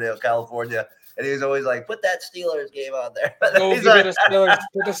Cloverdale, California, and he was always like, "Put that Steelers game on there." Put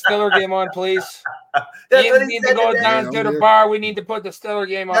the Steelers game on, please. We need to go down to the bar. We need to put the Steelers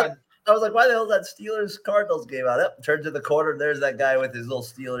game on. I was like, why the hell is that Steelers-Cardinals game out? Yep, turn to the corner. There's that guy with his little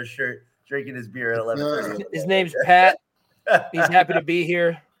Steelers shirt drinking his beer at 11:30. His name's Pat. He's happy to be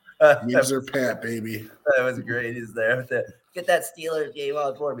here. Names are Pat, baby. That was great. He's there. Get that Steelers game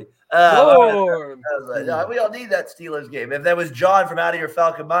on for me. We all need that Steelers game. If that was John from Out of Your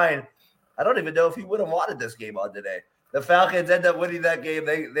Falcon Mind, I don't even know if he would have wanted this game on today. The Falcons end up winning that game.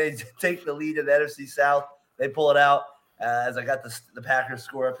 They take the lead in the NFC South. They pull it out. As I got the Packers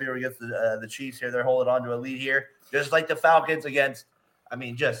score up here against the Chiefs here, they're holding on to a lead here, just like the Falcons against,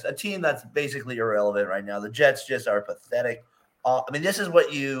 just a team that's basically irrelevant right now. The Jets just are pathetic. This is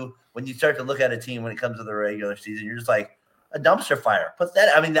what when you start to look at a team when it comes to the regular season, you're just like a dumpster fire.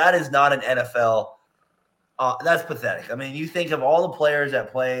 Pathetic. That is not an NFL. That's pathetic. You think of all the players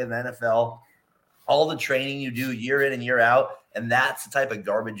that play in the NFL, all the training you do year in and year out, and that's the type of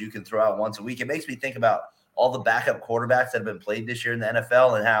garbage you can throw out once a week. It makes me think about all the backup quarterbacks that have been played this year in the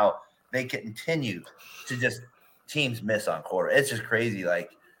NFL and how they continue to just teams miss on quarter. It's just crazy.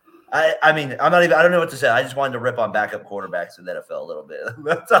 Like, I don't know what to say. I just wanted to rip on backup quarterbacks in the NFL a little bit.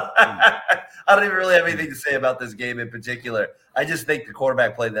 I don't even really have anything to say about this game in particular. I just think the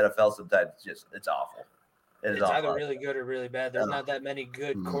quarterback play in the NFL sometimes it's awful. It's either really good or really bad. There's not that many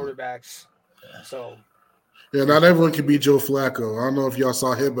good quarterbacks. So. Yeah, not everyone can be Joe Flacco. I don't know if y'all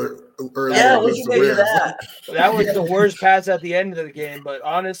saw him, but earlier. Yeah, we can do that. That was the worst pass at the end of the game. But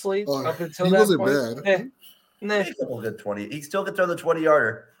honestly, up until that wasn't point, bad. He still could throw the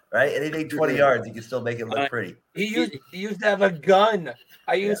 20-yarder, right? Anything 20 yards, he can still make it look pretty. He used to have a gun.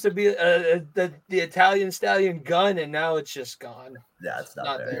 I used to be the Italian stallion gun, and now it's just gone. Yeah, it's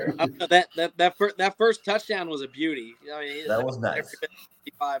not there. That first touchdown was a beauty. That was nice.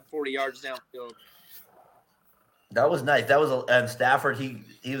 40 yards downfield. That was nice. And Stafford. He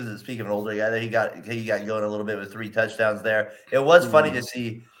was, speaking of an older guy, that he got going a little bit with 3 touchdowns there. It was funny to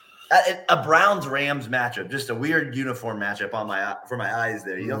see a Browns-Rams matchup, just a weird uniform matchup for my eyes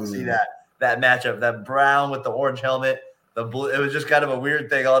there. You don't see that matchup, that brown with the orange helmet, the blue. It was just kind of a weird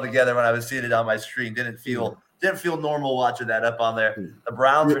thing altogether when I was seeing it on my screen. Didn't feel normal watching that up on there. The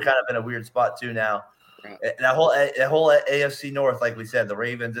Browns are kind of in a weird spot too now. That whole AFC North, like we said, the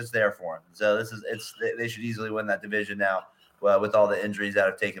Ravens, it's there for them. So they should easily win that division now, with all the injuries that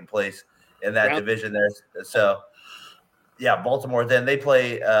have taken place in that division there. So, yeah, Baltimore. Then they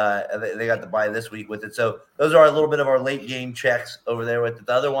play. They got the bye this week with it. So those are a little bit of our late game checks over there. With it.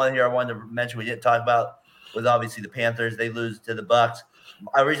 The other one here I wanted to mention we didn't talk about was obviously the Panthers. They lose to the Bucs.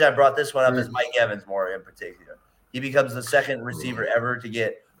 The reason I brought this one up is Mike Evans more in particular. He becomes the second receiver ever to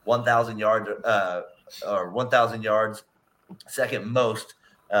get 1,000 yards. Or 1,000 yards, second most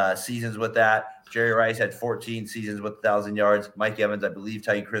seasons with that. Jerry Rice had 14 seasons with 1,000 yards. Mike Evans, I believe,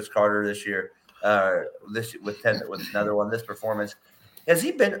 tied Chris Carter this year. With 10 with another one. This performance has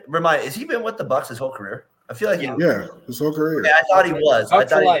he been? Has he been with the Bucs his whole career? I feel like his whole career. Okay, I thought he was. I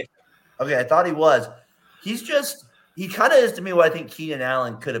thought he was. He kind of is to me what I think Keenan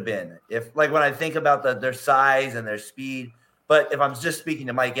Allen could have been. If when I think about their size and their speed. But if I'm just speaking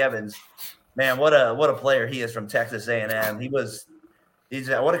to Mike Evans, man, what a player he is from Texas A&M. He's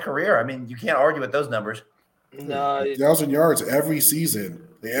what a career. I mean, you can't argue with those numbers. No, 1,000 yards every season.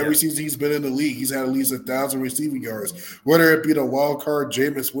 Every season he's been in the league, he's had at least 1,000 receiving yards. Whether it be the wild card,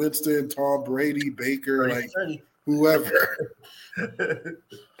 Jameis Winston, Tom Brady, Baker, 30. Whoever.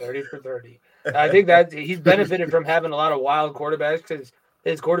 30 for 30. I think that he's benefited from having a lot of wild quarterbacks because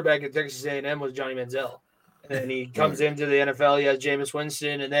his quarterback at Texas A&M was Johnny Manziel. And then he comes into the NFL, he has Jameis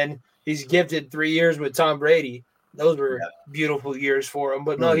Winston, and then he's gifted 3 years with Tom Brady. Those were beautiful years for him.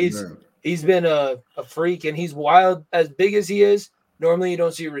 But no, he's been a freak, and he's wild. As big as he is, normally you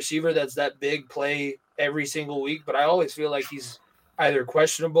don't see a receiver that's that big play every single week, but I always feel like he's either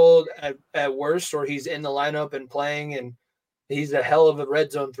questionable at worst or he's in the lineup and playing, and he's a hell of a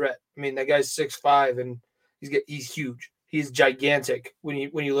red zone threat. I mean, that guy's 6'5", and he's huge. He's gigantic when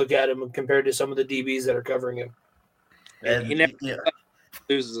you look at him compared to some of the DBs that are covering him. And he never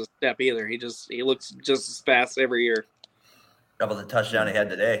loses a step either. He looks just as fast every year. Double the touchdown he had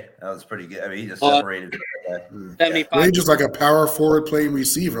today. That was pretty good. I mean, he just separated. 75. He's just like a power forward playing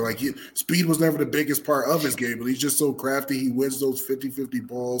receiver. Like speed was never the biggest part of his game, but he's just so crafty. He wins those 50-50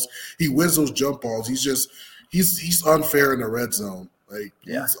 balls. He wins those jump balls. He's unfair in the red zone. Like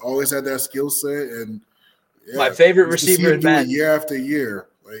he's always had that skill set. And my favorite receiver in Madden. Year after year.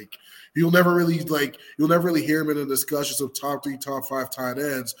 Like you'll never really hear him in the discussions of top 3, top 5 tight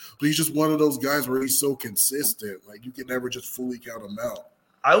ends, but he's just one of those guys where he's so consistent. Like you can never just fully count him out.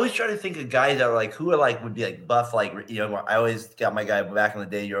 I always try to think of guys that are like would be like buff, like I always got my guy back in the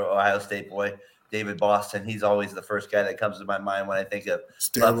day, your Ohio State boy, David Boston. He's always the first guy that comes to my mind when I think of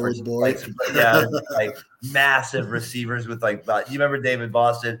steroid boy. Like massive receivers with you remember David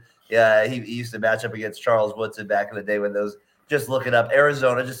Boston? Yeah, he used to match up against Charles Woodson back in the day when those. Just look it up.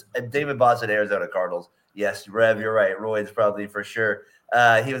 Arizona, David Boston, Arizona Cardinals. Yes, Rev, you're right. Royd's probably for sure.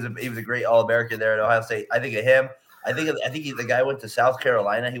 He was a great All-American there at Ohio State. I think of him. I think the guy went to South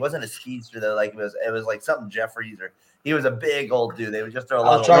Carolina. He wasn't a speedster though. Like it was like something Jeffries, or he was a big old dude. They would just throw a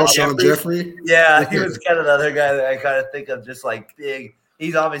lot of Alshon Jeffrey. Yeah, he was kind of the other guy that I kind of think of, just like big.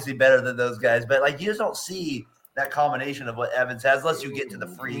 He's obviously better than those guys, but like you just don't see that combination of what Evans has unless you get to the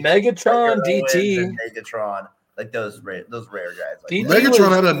free Megatron DT. Megatron. Like those rare guys. Like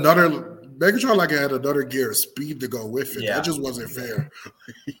Megatron had another gear of speed to go with it. That just wasn't fair.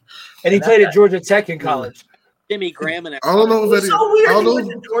 And he played at Georgia Tech in college. Jimmy Graham and I don't know if so weird. He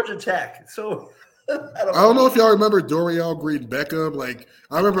went to Georgia Tech. So I don't know if y'all remember Dorial Green Beckham. Like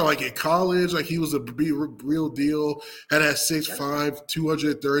I remember, like in college, like he was a real deal. Had that 6'5",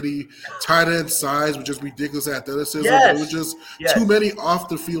 230 tight end size with just ridiculous athleticism. Yes. It was just too many off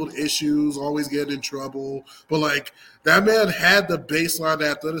the field issues. Always getting in trouble. But like that man had the baseline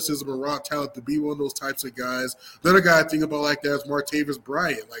athleticism and raw talent to be one of those types of guys. Another guy I think about like that is Martavis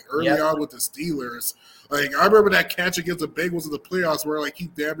Bryant. Like early on with the Steelers. Like I remember that catch against the Bengals in the playoffs where like he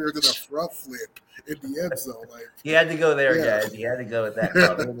damn near did a front flip in the end zone. Like he had to go there, guys. He had to go with that.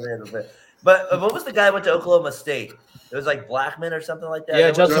 But what was the guy who went to Oklahoma State? It was like Blackman or something like that.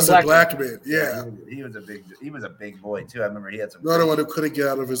 Yeah, Justin Blackman. Yeah, he was a big boy too. I remember he had some. Another one who couldn't get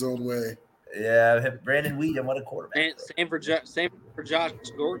out of his own way. Yeah, Brandon Whedon, what a quarterback. Same for Josh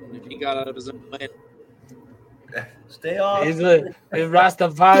Gordon if he got out of his own way. Stay off. He's a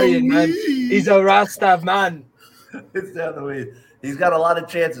Rastafarian, man. He's a Rasta man. It's down the way. He's got a lot of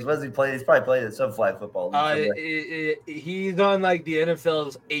chances. What's he playing? He's probably playing in some flag football. He's on like the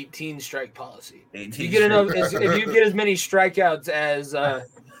NFL's 18 strike policy. If you get as many strikeouts as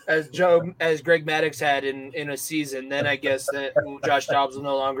Greg Maddux had in a season, then I guess that Josh Dobbs will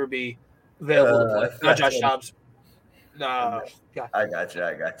no longer be available to play. Not Josh Dobbs. No, God. I got you.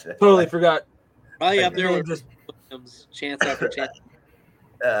 Totally forgot. Probably up there with chance after chance.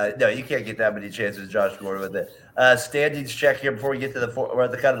 No, you can't get that many chances, Josh Gordon, with it. Standings check here before we get to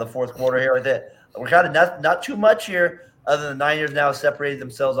the fourth quarter here with it. We're kind of not too much here, other than the Niners now separated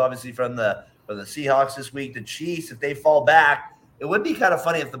themselves obviously from the Seahawks this week. The Chiefs, if they fall back, it would be kind of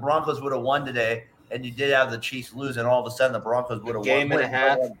funny if the Broncos would have won today, and you did have the Chiefs lose, and all of a sudden the Broncos would have won. Game and a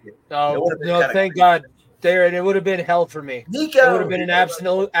half. Oh, no, thank God. Darren, it would have been hell for me. It would have been an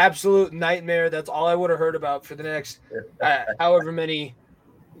absolute nightmare. That's all I would have heard about for the next however many.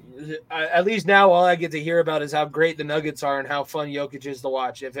 At least now all I get to hear about is how great the Nuggets are and how fun Jokic is to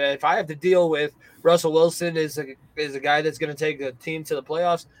watch. If I have to deal with Russell Wilson is a guy that's going to take a team to the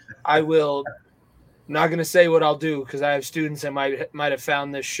playoffs, I will. I'm not going to say what I'll do because I have students that might have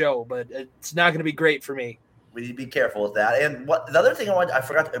found this show, but it's not going to be great for me. We need to be careful with that. And the other thing I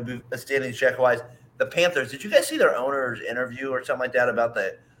forgot to standing check wise, the Panthers. Did you guys see their owner's interview or something like that about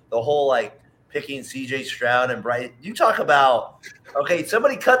the whole like picking C.J. Stroud and Bryce. You talk about, okay,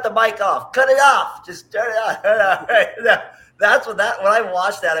 somebody cut the mic off. Cut it off. Just turn it off. That's when I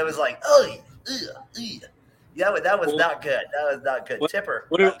watched that, I was like, oh, yeah, that was not good. That was not good. Tipper.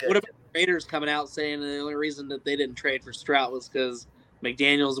 What about the Raiders coming out saying the only reason that they didn't trade for Stroud was because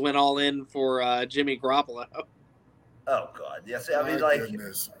McDaniels went all in for Jimmy Garoppolo? Oh, God. Yes. I mean, like,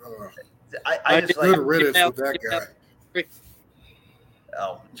 I just like, good riddance with that guy.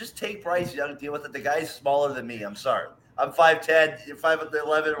 Oh, just take Bryce Young, deal with it. The guy's smaller than me. I'm sorry. I'm 5'10", you're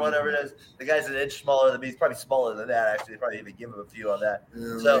 5'11", or whatever it is. The guy's an inch smaller than me. He's probably smaller than that, actually. Probably even give him a few on that.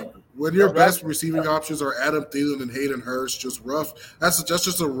 Yeah, so like, when your best receiving options are Adam Thielen and Hayden Hurst, just rough. That's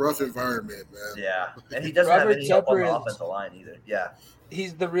just a rough environment, man. Yeah, and he doesn't have any help on the offensive line either. Yeah.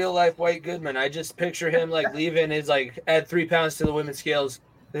 He's the real life White Goodman. I just picture him like leaving his like add 3 pounds to the women's scales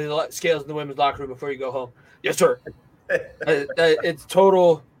in the women's locker room before you go home. Yes, sir. It's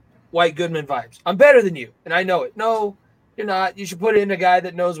total White Goodman vibes. I'm better than you, and I know it. No, you're not. You should put in a guy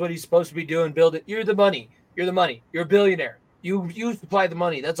that knows what he's supposed to be doing. Build it. You're the money. You're the money. You're a billionaire. You supply the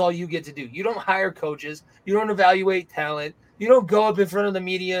money. That's all you get to do. You don't hire coaches. You don't evaluate talent. You don't go up in front of the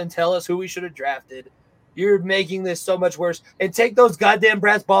media and tell us who we should have drafted. You're making this so much worse. And take those goddamn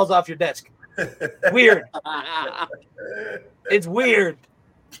brass balls off your desk. Weird. It's weird.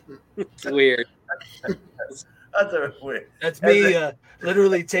 It's weird. That's weird. That's me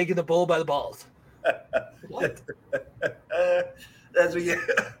literally taking the bull by the balls. What? As we get,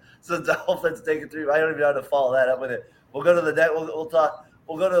 so the Dolphins take it through. I don't even know how to follow that up with it. We'll go to the next. We'll talk.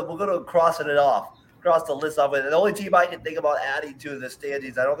 We'll go to crossing it off. Cross the list off with it. The only team I can think about adding to the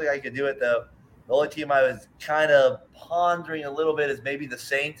standings. I don't think I can do it though. The only team I was kind of pondering a little bit is maybe the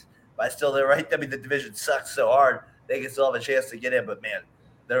Saints. But they're right. I mean, the division sucks so hard. They can still have a chance to get in, but man,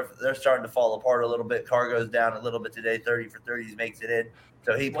 they're starting to fall apart a little bit. Cargo's down a little bit today. 30 for 30s makes it in.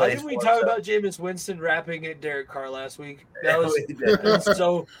 So he plays. Why didn't we talk about Jameis Winston rapping at Derek Carr last week? That was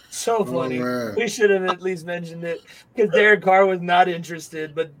so funny. Oh, we should have at least mentioned it because Derek Carr was not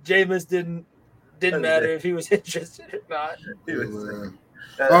interested, but Jameis didn't matter if he was interested or not.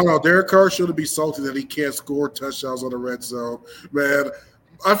 I don't know. Derek Carr should be salty that he can't score touchdowns on the red zone. Man,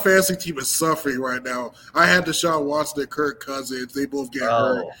 our fantasy team is suffering right now. I had Deshaun Watson and Kirk Cousins. They both get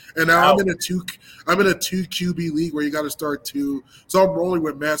hurt. And now I'm in a two QB league where you got to start two. So I'm rolling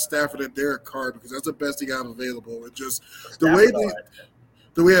with Matt Stafford and Derek Carr because that's the best thing I have available. And just the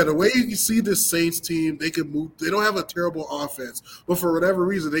way you see this Saints team, they can move. They don't have a terrible offense, but for whatever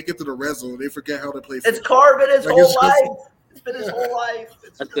reason, they get to the red zone. They forget how to play football. It's Carr been his whole life. It's been his whole life.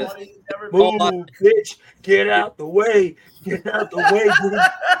 It's funny. Move, bitch. Get out the way. Get out the way, dude.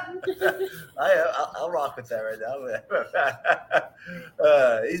 I'll rock with that right now.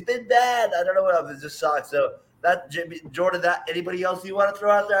 He's been bad. I don't know what else. It just sucks. So that Jordan, that anybody else you want to throw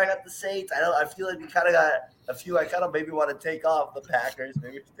out there? I got the Saints. I feel like we kind of got a few. I kind of maybe want to take off the Packers.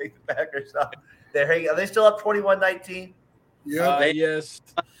 Maybe take the Packers off. Are they still up 21-19? Yeah. Yes.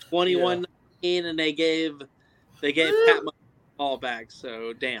 21-19, and they gave Pat all back.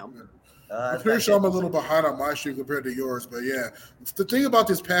 So damn. I'm pretty sure I'm a little behind on my stream compared to yours, but yeah. The thing about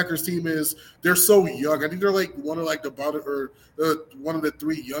this Packers team is they're so young. I think they're like one of the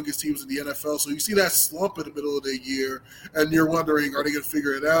 3 youngest teams in the NFL. So you see that slump in the middle of the year, and you're wondering, are they going to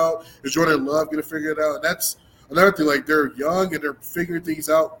figure it out? Is Jordan Love going to figure it out? And that's another thing. Like, they're young and they're figuring things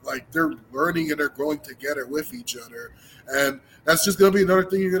out. Like, they're learning and they're growing together with each other. And that's just going to be another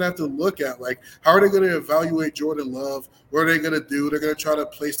thing you're going to have to look at. Like, how are they going to evaluate Jordan Love? What are they going to do? They're going to try to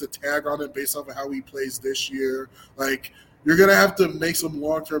place the tag on him based off of how he plays this year. Like, you're going to have to make some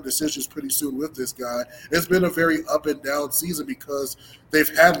long-term decisions pretty soon with this guy. It's been a very up and down season because they've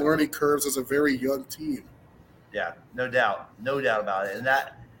had learning curves as a very young team. Yeah, no doubt about it.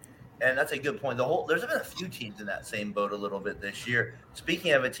 And that's a good point. There's been a few teams in that same boat a little bit this year.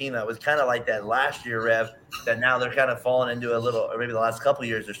 Speaking of a team that was kind of like that last year, Rev, that now they're kind of falling into a little, or maybe the last couple of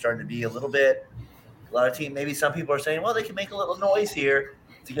years they're starting to be a lot of teams. Maybe some people are saying, well, they can make a little noise here.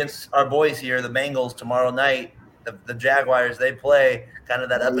 It's against our boys here, the Bengals, tomorrow night. The Jaguars, they play kind of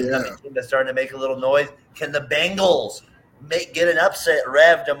that up-and-coming team that's starting to make a little noise. Can the Bengals get an upset,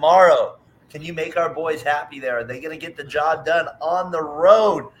 Rev, tomorrow? Can you make our boys happy there? Are they going to get the job done on the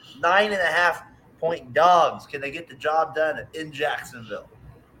road? 9.5-point dogs. Can they get the job done in Jacksonville?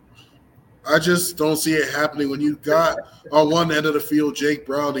 I just don't see it happening when you got on one end of the field Jake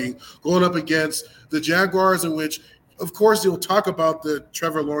Browning going up against the Jaguars, in which of course, you'll talk about the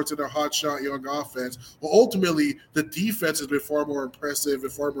Trevor Lawrence and their hotshot young offense. Well, ultimately, the defense has been far more impressive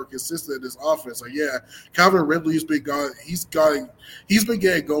and far more consistent in this offense. Like, yeah, Calvin Ridley's been gone. He's been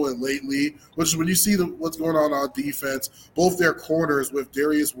getting going lately. Which is when you see what's going on defense, both their corners with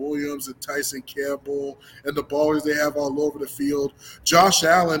Darius Williams and Tyson Campbell and the ballers they have all over the field. Josh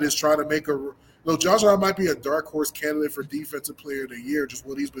Allen is trying to make Josh Allen might be a dark horse candidate for Defensive Player of the Year, just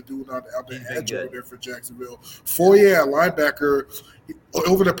what he's been doing on the edge over there for Jacksonville. Foye, a linebacker,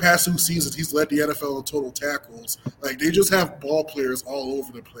 over the past 2 seasons, he's led the NFL in total tackles. Like, they just have ball players all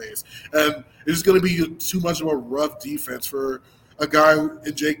over the place. And it's going to be too much of a rough defense for a guy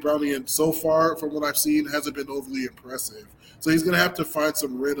in Jake Browning, and so far, from what I've seen, hasn't been overly impressive. So he's going to have to find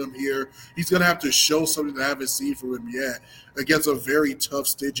some rhythm here. He's going to have to show something that I haven't seen from him yet against a very tough,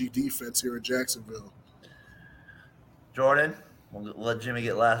 stingy defense here in Jacksonville. Jordan, we'll let Jimmy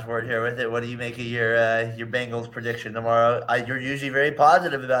get last word here with it. What do you make of your Bengals prediction tomorrow? You're usually very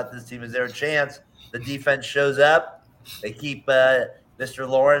positive about this team. Is there a chance the defense shows up, they keep Mr.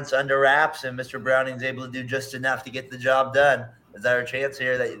 Lawrence under wraps, and Mr. Browning's able to do just enough to get the job done? Is there a chance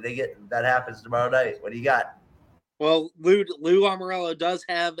here that happens tomorrow night? What do you got? Well, Lou Lamoriello does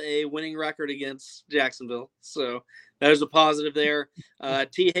have a winning record against Jacksonville, so there's a positive there.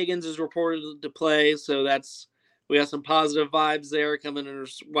 T. Higgins is reported to play, so we got some positive vibes there coming in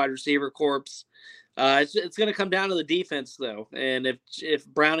wide receiver corps. It's going to come down to the defense, though, and if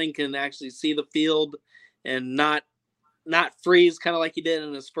Browning can actually see the field and not freeze kind of like he did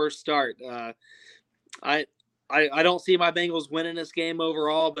in his first start, I don't see my Bengals winning this game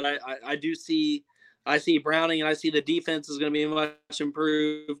overall, but I see Browning, and I see the defense is going to be much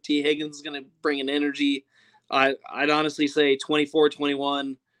improved. T. Higgins is going to bring an energy. I'd honestly say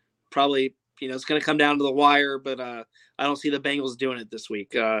 24-21, probably. It's going to come down to the wire, but I don't see the Bengals doing it this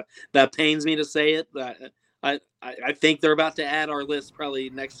week. That pains me to say it, but I think they're about to add our list probably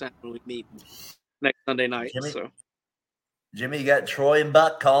next time when we meet next Sunday night. Jimmy, you got Troy and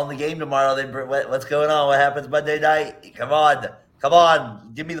Buck calling the game tomorrow. What's going on? What happens Monday night? Come on.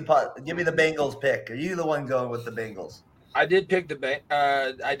 Give me the Bengals pick. Are you the one going with the Bengals? I did pick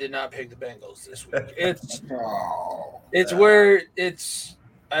I did not pick the Bengals this week.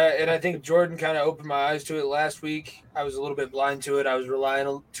 And I think Jordan kind of opened my eyes to it last week. I was a little bit blind to it. I was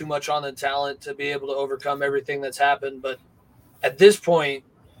relying too much on the talent to be able to overcome everything that's happened. But at this point,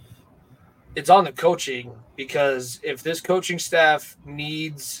 it's on the coaching, because if this coaching staff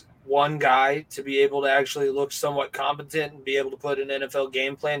needs one guy to be able to actually look somewhat competent and be able to put an NFL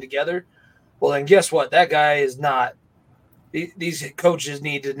game plan together, well, then guess what? That guy is not. These coaches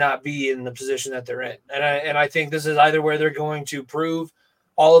need to not be in the position that they're in. And I think this is either where they're going to prove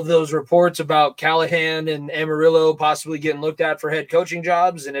all of those reports about Callahan and Amarillo possibly getting looked at for head coaching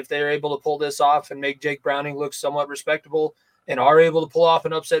jobs, and if they're able to pull this off and make Jake Browning look somewhat respectable and are able to pull off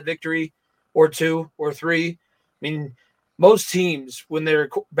an upset victory or 2 or 3. I mean, most teams, when their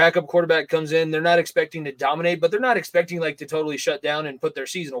backup quarterback comes in, they're not expecting to dominate, but they're not expecting to totally shut down and put their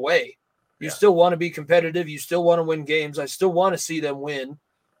season away. You still want to be competitive. You still want to win games. I still want to see them win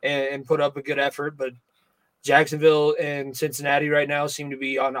and put up a good effort, but Jacksonville and Cincinnati right now seem to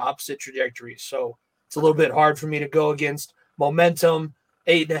be on opposite trajectories. So it's a little bit hard for me to go against momentum,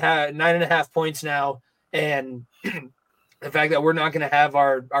 9.5 points now, and the fact that we're not going to have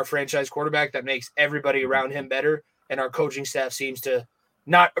our franchise quarterback that makes everybody around him better, and our coaching staff seems to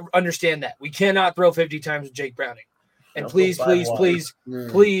not understand that. We cannot throw 50 times with Jake Browning. And please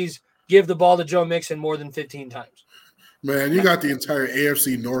give the ball to Joe Mixon more than 15 times. Man, you got the entire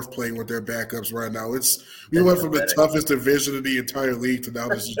AFC North playing with their backups right now. We went from the toughest division in the entire league to now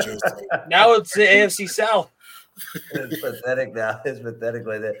this is just now it's the AFC South. It's pathetic now. It's pathetic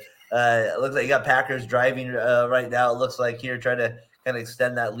like that. It looks like you got Packers driving right now. It looks like here trying to kind of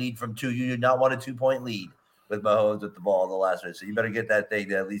extend that lead from 2. You do not want a 2-point lead with Mahomes with the ball in the last minute. So you better get that thing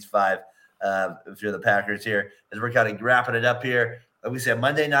to at least 5 if you're the Packers here. As we're kind of wrapping it up here. Like we said,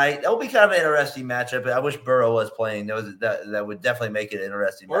 Monday night, that will be kind of an interesting matchup. I wish Burrow was playing. That would definitely make it an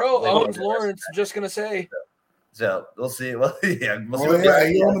interesting. Burrow owns Lawrence, just going to say. So we'll see. Well, he owned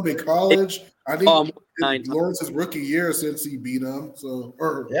him in college. I think Lawrence's rookie year since he beat him.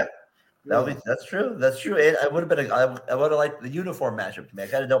 That's true. That's true. I would have liked the uniform matchup to me. I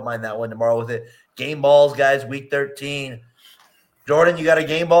kind of don't mind that one tomorrow with it. Game balls, guys, week 13. Jordan, you got a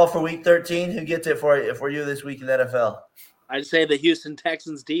game ball for week 13? Who gets it for you this week in the NFL? I'd say the Houston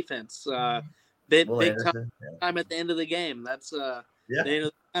Texans defense. Big time at the end of the game. That's kind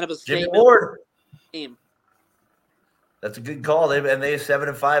of a statement. Jimmy Ward. Team. That's a good call. They have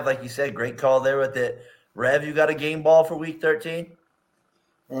 7-5, like you said. Great call there with it. Rev, you got a game ball for week 13?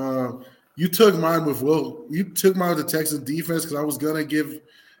 You took mine with Will. You took mine with the Texans defense because I was gonna give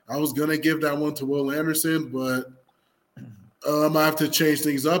that one to Will Anderson, but I might have to change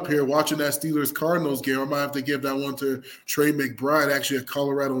things up here. Watching that Steelers Cardinals game, I might have to give that one to Trey McBride, actually a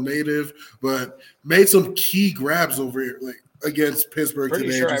Colorado native, but made some key grabs over here, like against Pittsburgh Pretty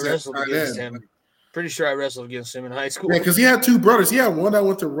today. sure I just at wrestled tight against end. him. Pretty sure I wrestled against him in high school. Yeah, because he had two brothers. He had one that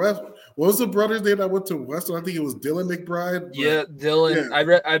went to West. What was the brother's name that went to Western? I think it was Dylan McBride. But, Yeah, Dylan.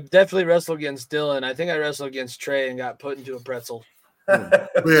 yeah. I definitely wrestled against Dylan. I think I wrestled against Trey and got put into a pretzel. But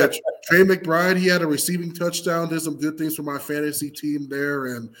yeah, Trey McBride, he had a receiving touchdown, did some good things for my fantasy team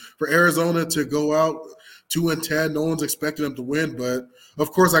there. And for Arizona to go out 2-10, no one's expecting them to win. But,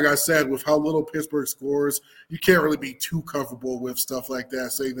 of course, like I said, with how little Pittsburgh scores, you can't really be too comfortable with stuff like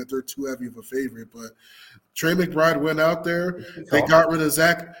that, saying that they're too heavy of a favorite. But Trey McBride went out there. They got rid of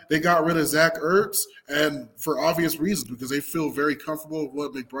Zach Ertz, and for obvious reasons, because they feel very comfortable with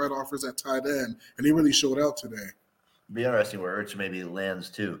what McBride offers at tight end, and he really showed out today. Be interesting where Ertz maybe lands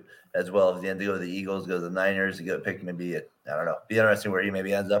too, as well. If the end to go to the Eagles, go to the Niners, to get picked maybe I don't know. Be interesting where he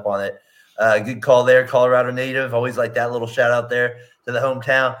maybe ends up on it. Good call there, Colorado native. Always like that little shout out there to the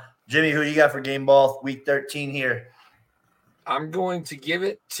hometown. Jimmy, who you got for game ball week 13 here? I'm going to give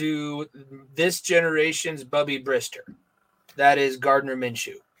it to this generation's Bubby Brister. That is Gardner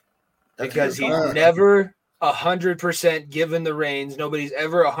Minshew. Because he's never 100% given the reins. Nobody's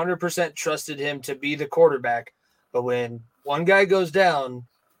ever 100% trusted him to be the quarterback. But when one guy goes down,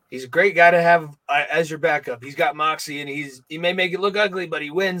 he's a great guy to have as your backup. He's got moxie, and he may make it look ugly, but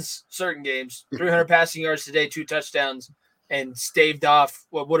he wins certain games. 300 passing yards today, 2 touchdowns, and staved off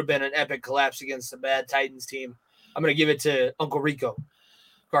what would have been an epic collapse against a bad Titans team. I'm going to give it to Uncle Rico,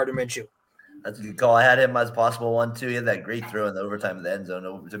 Gardner Minshew. That's a good call. I had him as possible one, too. He had that great throw in the overtime of the end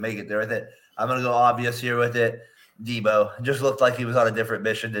zone to make it there with it. I'm going to go obvious here with it. Debo just looked like he was on a different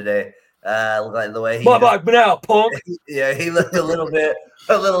mission today. Like the way he now, punk. Yeah, he looked a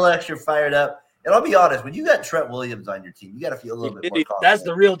little extra fired up. And I'll be honest, when you got Trent Williams on your team, you got to feel a little bit more confident. That's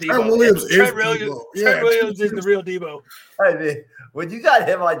the real Debo. Trent Williams is the real Debo. I mean, when you got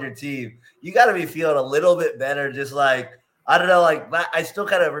him on your team, you got to be feeling a little bit better. Just like, I don't know, like I still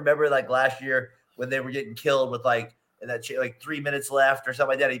kind of remember like last year when they were getting killed with like 3 minutes left or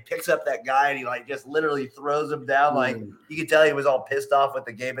something like that. He picks up that guy and he like just literally throws him down. Like you could tell he was all pissed off with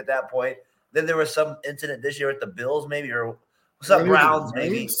the game at that point. Then there was some incident this year with the Bills, maybe, or some Browns,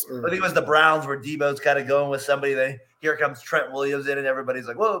 maybe. I think it was the Browns where Debo's kind of going with somebody. Then here comes Trent Williams in, and everybody's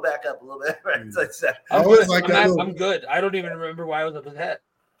like, "Whoa, back up a little bit." I'm good. I don't even remember why I was up with that.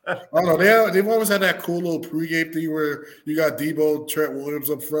 I don't know. They've always had that cool little pregame thing where you got Debo, Trent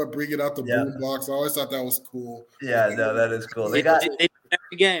Williams up front, bringing out the boom box. I always thought that was cool. Yeah, no, that is cool. They got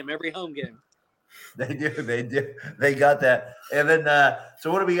every game, every home game. They do. They got that. And then,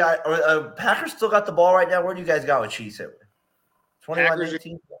 so what do we got? Packers still got the ball right now. Where do you guys got with Chiefs at?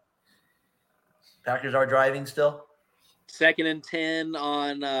 21-18. Packers are driving still. 2nd and 10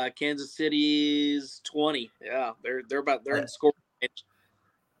 on Kansas City's 20. Yeah, they're in scoring range.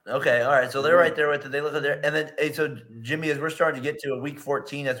 Okay, all right. So they're right there with it. They look at there, and then so Jimmy, as we're starting to get to a week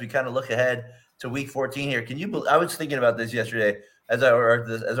 14, as we kind of look ahead to week 14 here, can you? I was thinking about this yesterday as I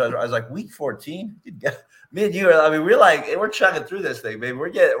was like week 14. Me and you are. I mean, we're chugging through this thing, baby.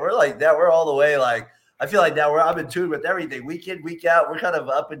 We're like that. We're all the way. Like I feel like now I'm in tune with everything. Week in, week out. We're kind of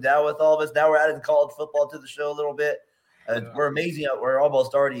up and down with all of us. Now we're adding college football to the show a little bit. We're amazing. We're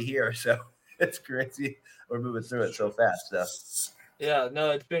almost already here, so it's crazy. We're moving through it so fast. So. Yeah, no,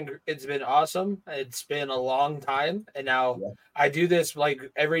 it's been awesome. It's been a long time, and now I do this like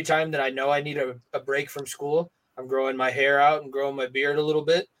every time that I know I need a break from school. I'm growing my hair out and growing my beard a little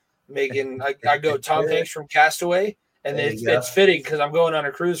bit, I go Tom Hanks from Castaway, and it's fitting because I'm going on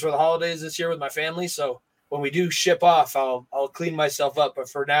a cruise for the holidays this year with my family. So when we do ship off, I'll clean myself up. But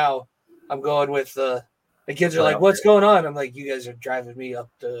for now, I'm going with the kids are like, "What's going on?" I'm like, "You guys are driving me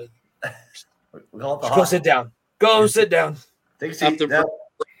up to go sit down. Go sit down."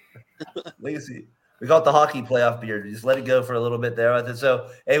 Legacy. We call it the hockey playoff beard. Just let it go for a little bit there with it.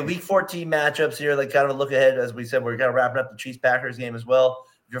 So, week 14 matchups here. Like kind of look ahead, as we said, we're kind of wrapping up the Chiefs Packers game as well.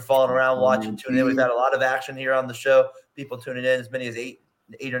 If you're following around, watching, tuning in, we've had a lot of action here on the show. People tuning in, as many as eight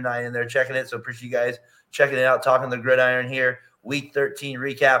or nine in there checking it. So appreciate you guys checking it out, talking the Gridiron here. Week 13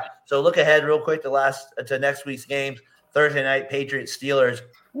 recap. So look ahead real quick to next week's games. Thursday night, Patriots Steelers.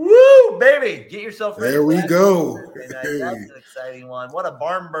 Woo, baby! Get yourself ready. There we go. That's an exciting one. What a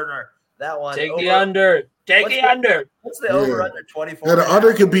barn burner that one. Take the under. What's the over under 24? Yeah, the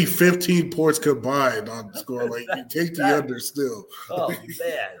under could be 15 points combined on score. Like you take the under still. Oh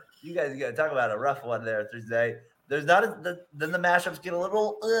man, you guys got to talk about a rough one there Thursday. There's not then the mashups get a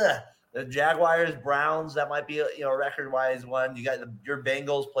little The Jaguars, Browns, that might be a record-wise one. You got your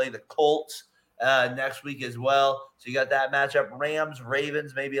Bengals play the Colts next week as well. So you got that matchup. Rams,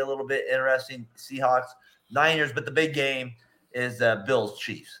 Ravens, maybe a little bit interesting. Seahawks, Niners, but the big game is Bills,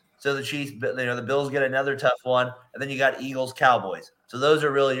 Chiefs. So the Chiefs, the Bills get another tough one, and then you got Eagles, Cowboys. So those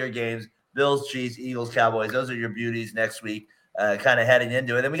are really your games: Bills, Chiefs, Eagles, Cowboys. Those are your beauties next week, kind of heading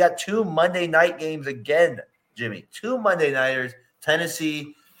into it. Then we got 2 Monday night games again, Jimmy. 2 Monday nighters: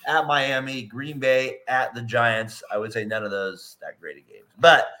 Tennessee at Miami, Green Bay at the Giants. I would say none of those that great of games,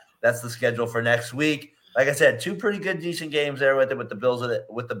 but that's the schedule for next week. Like I said, 2 pretty good, decent games there with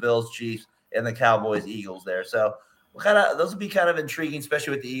the Bills, Chiefs, and the Cowboys, Eagles there. So those will be kind of intriguing,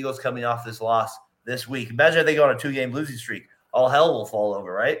 especially with the Eagles coming off this loss this week. Imagine if they go on a 2-game losing streak. All hell will fall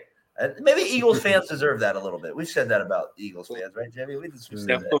over, right? And maybe Eagles fans deserve that a little bit. We've said that about Eagles fans, right, Jimmy? We just said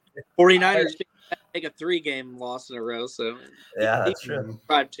that. 49ers take a 3-game loss in a row. So yeah, that's true.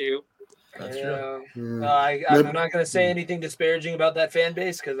 5-2. That's true. I'm not going to say anything disparaging about that fan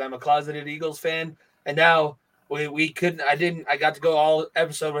base because I'm a closeted Eagles fan, and now we couldn't. I got to go all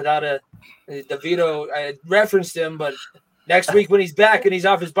episode without DeVito. I referenced him, but next week when he's back and he's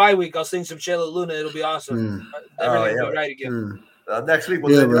off his bye week, I'll sing some Shayla Luna. It'll be awesome. Everything will be right again. Next week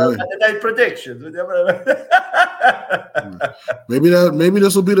we'll do Monday night predictions. Maybe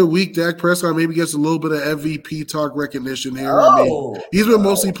this will be the week Dak Prescott maybe gets a little bit of MVP talk recognition here. I mean, he's been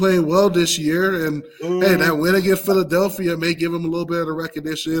mostly playing well this year, and hey, that win against Philadelphia may give him a little bit of the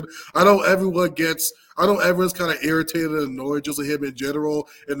recognition. I know everyone's kind of irritated and annoyed just at him in general,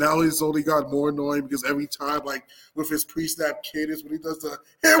 and now he's only got more annoying because every time, like with his pre-snap cadence, when he does the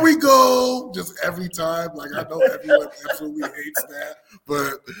 "here we go," just every time, like I know everyone absolutely hates that,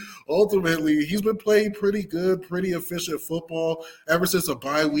 but ultimately he's been playing pretty good, pretty efficient football ever since a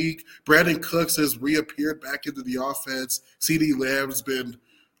bye week. Brandon Cooks has reappeared back into the offense. CeeDee Lamb's been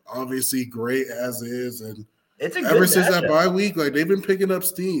obviously great as is, and ever since that bye week, like they've been picking up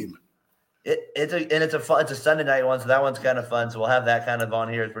steam. It's a Sunday night one, so that one's kind of fun. So we'll have that kind of on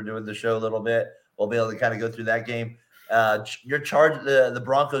here as we're doing the show a little bit. We'll be able to kind of go through that game. The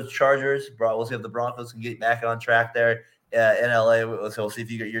Broncos Chargers. We'll see if the Broncos can get back on track there in LA. So we'll see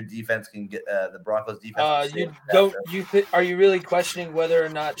if your defense can get the Broncos defense. Are you really questioning whether or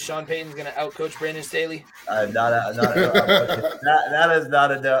not Sean Payton's going to outcoach Brandon Staley? That is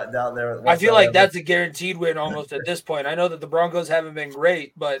not a doubt there. Whatsoever. I feel like that's a guaranteed win almost at this point. I know that the Broncos haven't been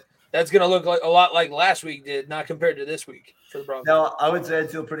great, but that's going to look like a lot like last week did, not compared to this week for the Broncos. No, I would say I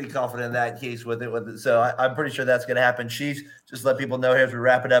feel pretty confident in that case with it. So I'm pretty sure that's going to happen. Chiefs, just let people know here as we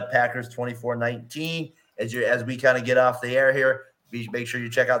wrap it up. Packers 24-19. As we kind of get off the air here, make sure you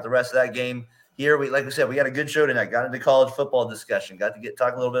check out the rest of that game. Here, like we said, we got a good show tonight. Got into college football discussion. Got to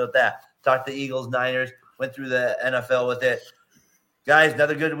talk a little bit about that. Talked the Eagles, Niners. Went through the NFL with it. Guys,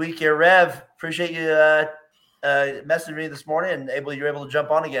 another good week here. Rev, appreciate you messaged me this morning and you're able to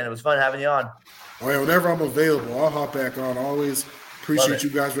jump on again. It was fun having you on. Oh yeah, whenever I'm available, I'll hop back on. Always appreciate you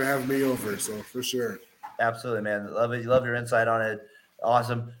guys for having me over. So for sure. Absolutely, man. Love it. Love your insight on it.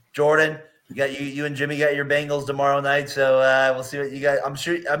 Awesome. Jordan, you and Jimmy got your Bengals tomorrow night. So we'll see what you guys. I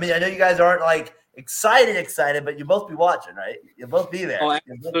know you guys aren't like excited, but you both be watching, right? You'll both be there. Oh,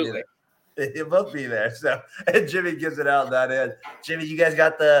 absolutely. You'll both be there. So and Jimmy gives it out that end. Jimmy, you guys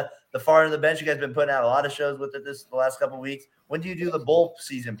got the far end of the bench. You guys have been putting out a lot of shows with it the last couple of weeks. When do you do the bowl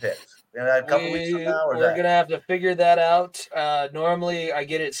season picks? A couple weeks from now? We're going to have to figure that out. Normally, I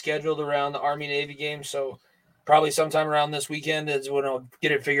get it scheduled around the Army-Navy game, so probably sometime around this weekend is when I'll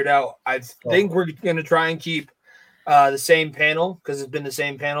get it figured out. I think we're going to try and keep the same panel because it's been the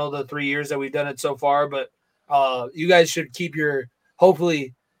same panel the 3 years that we've done it so far, but you guys should keep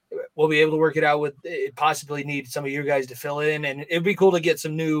hopefully we'll be able to work it out with it. Possibly need some of you guys to fill in, and it'd be cool to get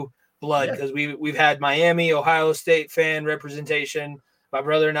some new blood because we've had Miami, Ohio State fan representation. My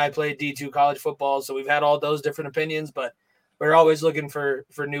brother and I played D2 college football, so we've had all those different opinions, but we're always looking for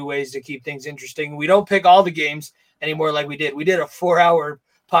new ways to keep things interesting. We don't pick all the games anymore like we did. We did a 4-hour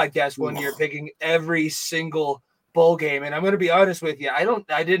podcast one year picking every single bowl game, and I'm going to be honest with you,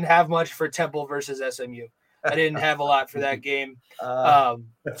 I didn't have much for Temple versus SMU. I didn't have a lot for that game.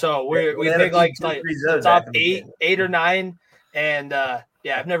 So we pick like top 8 or 9, and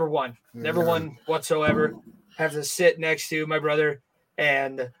I've never won. Never won whatsoever. Have to sit next to my brother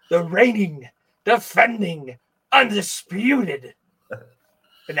and the reigning, defending, undisputed.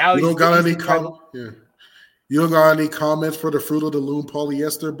 And now you don't got any You don't got any comments for the Fruit of the Loom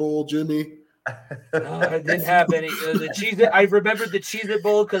polyester bowl, Jimmy? I didn't have any. The Cheez-It, I remembered the Cheez-It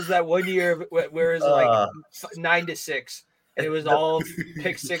Bowl because that one year where it was like 9-6. It was all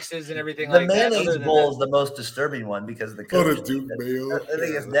pick sixes and everything The like that. mayonnaise bowl is the most disturbing one because the Oh, coach. the Duke mayo. I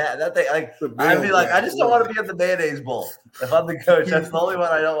think it's that thing. Like The I'd be mayo like, I bowl. just don't want to be in the mayonnaise bowl. If I'm the coach, that's the only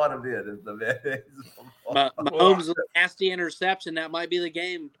one I don't want to be in. Is the mayonnaise bowl. Mahomes with a nasty interception. That might be the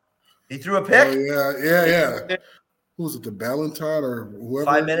game. He threw a pick. Oh, yeah. Who was it, the Ballantyne or whoever?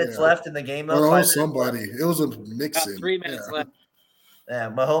 5 minutes left in the game, though. Oh, somebody. It was a Nixon. About 3 minutes left. Yeah,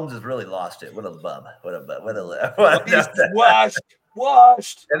 Mahomes has really lost it. What a bum. He's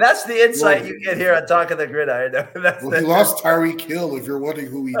washed. And that's the insight you get here on Talking the Gridiron. He lost Tyreek Hill, if you're wondering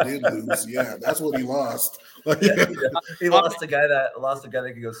who he did lose. Yeah, that's what he lost. He lost a guy that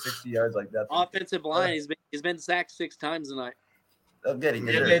could go 60 yards like that. Offensive line, he's been sacked 6 times tonight. Oh, good.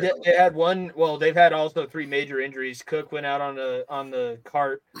 They had one. Well, they've had also 3 major injuries. Cook went out on the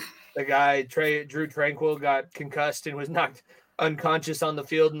cart. The guy Drew Tranquil got concussed and was knocked unconscious on the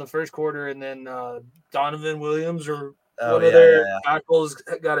field in the first quarter, and then Donovan Williams or one of their tackles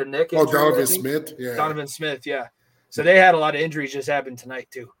got a neck injury. Donovan Smith. Yeah. Donovan Smith. Yeah. So they had a lot of injuries just happen tonight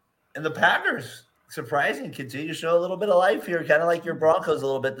too. And the Packers, surprising, continue to show a little bit of life here, kind of like your Broncos a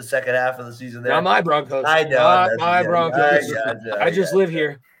little bit the second half of the season there. Not my Broncos. I know. Not my Broncos. I just live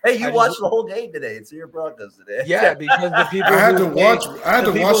here. Hey, you watched the whole game today. It's your Broncos today. Yeah, because the people I had to watch the end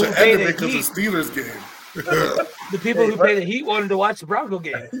of it because of the Steelers game. The people who pay the Heat wanted to watch the Bronco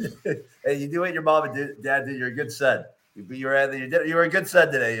game. Hey, you do what your mom and dad did. You're a good son. You were a good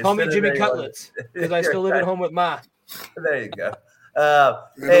son today. Call me Jimmy Cutlets because I still live at home with Ma. There you go.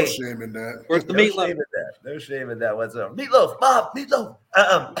 No shame in that. Where's the meatloaf? No shame in that whatsoever. Meatloaf, Mom, meatloaf.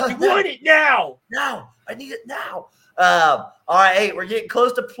 I want it now. Now. I need it now. All right, hey, we're getting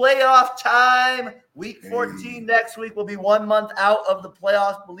close to playoff time. Week 14 next week will be 1 month out of the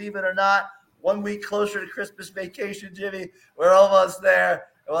playoffs, believe it or not. 1 week closer to Christmas vacation, Jimmy. We're almost there.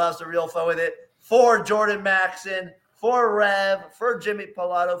 We'll have some real fun with it. For Jordan Maxson, for Rev, for Jimmy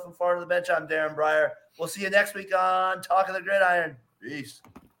Pilato from Far to the Bench, I'm Darren Breyer. We'll see you next week on Talking the Gridiron. Peace.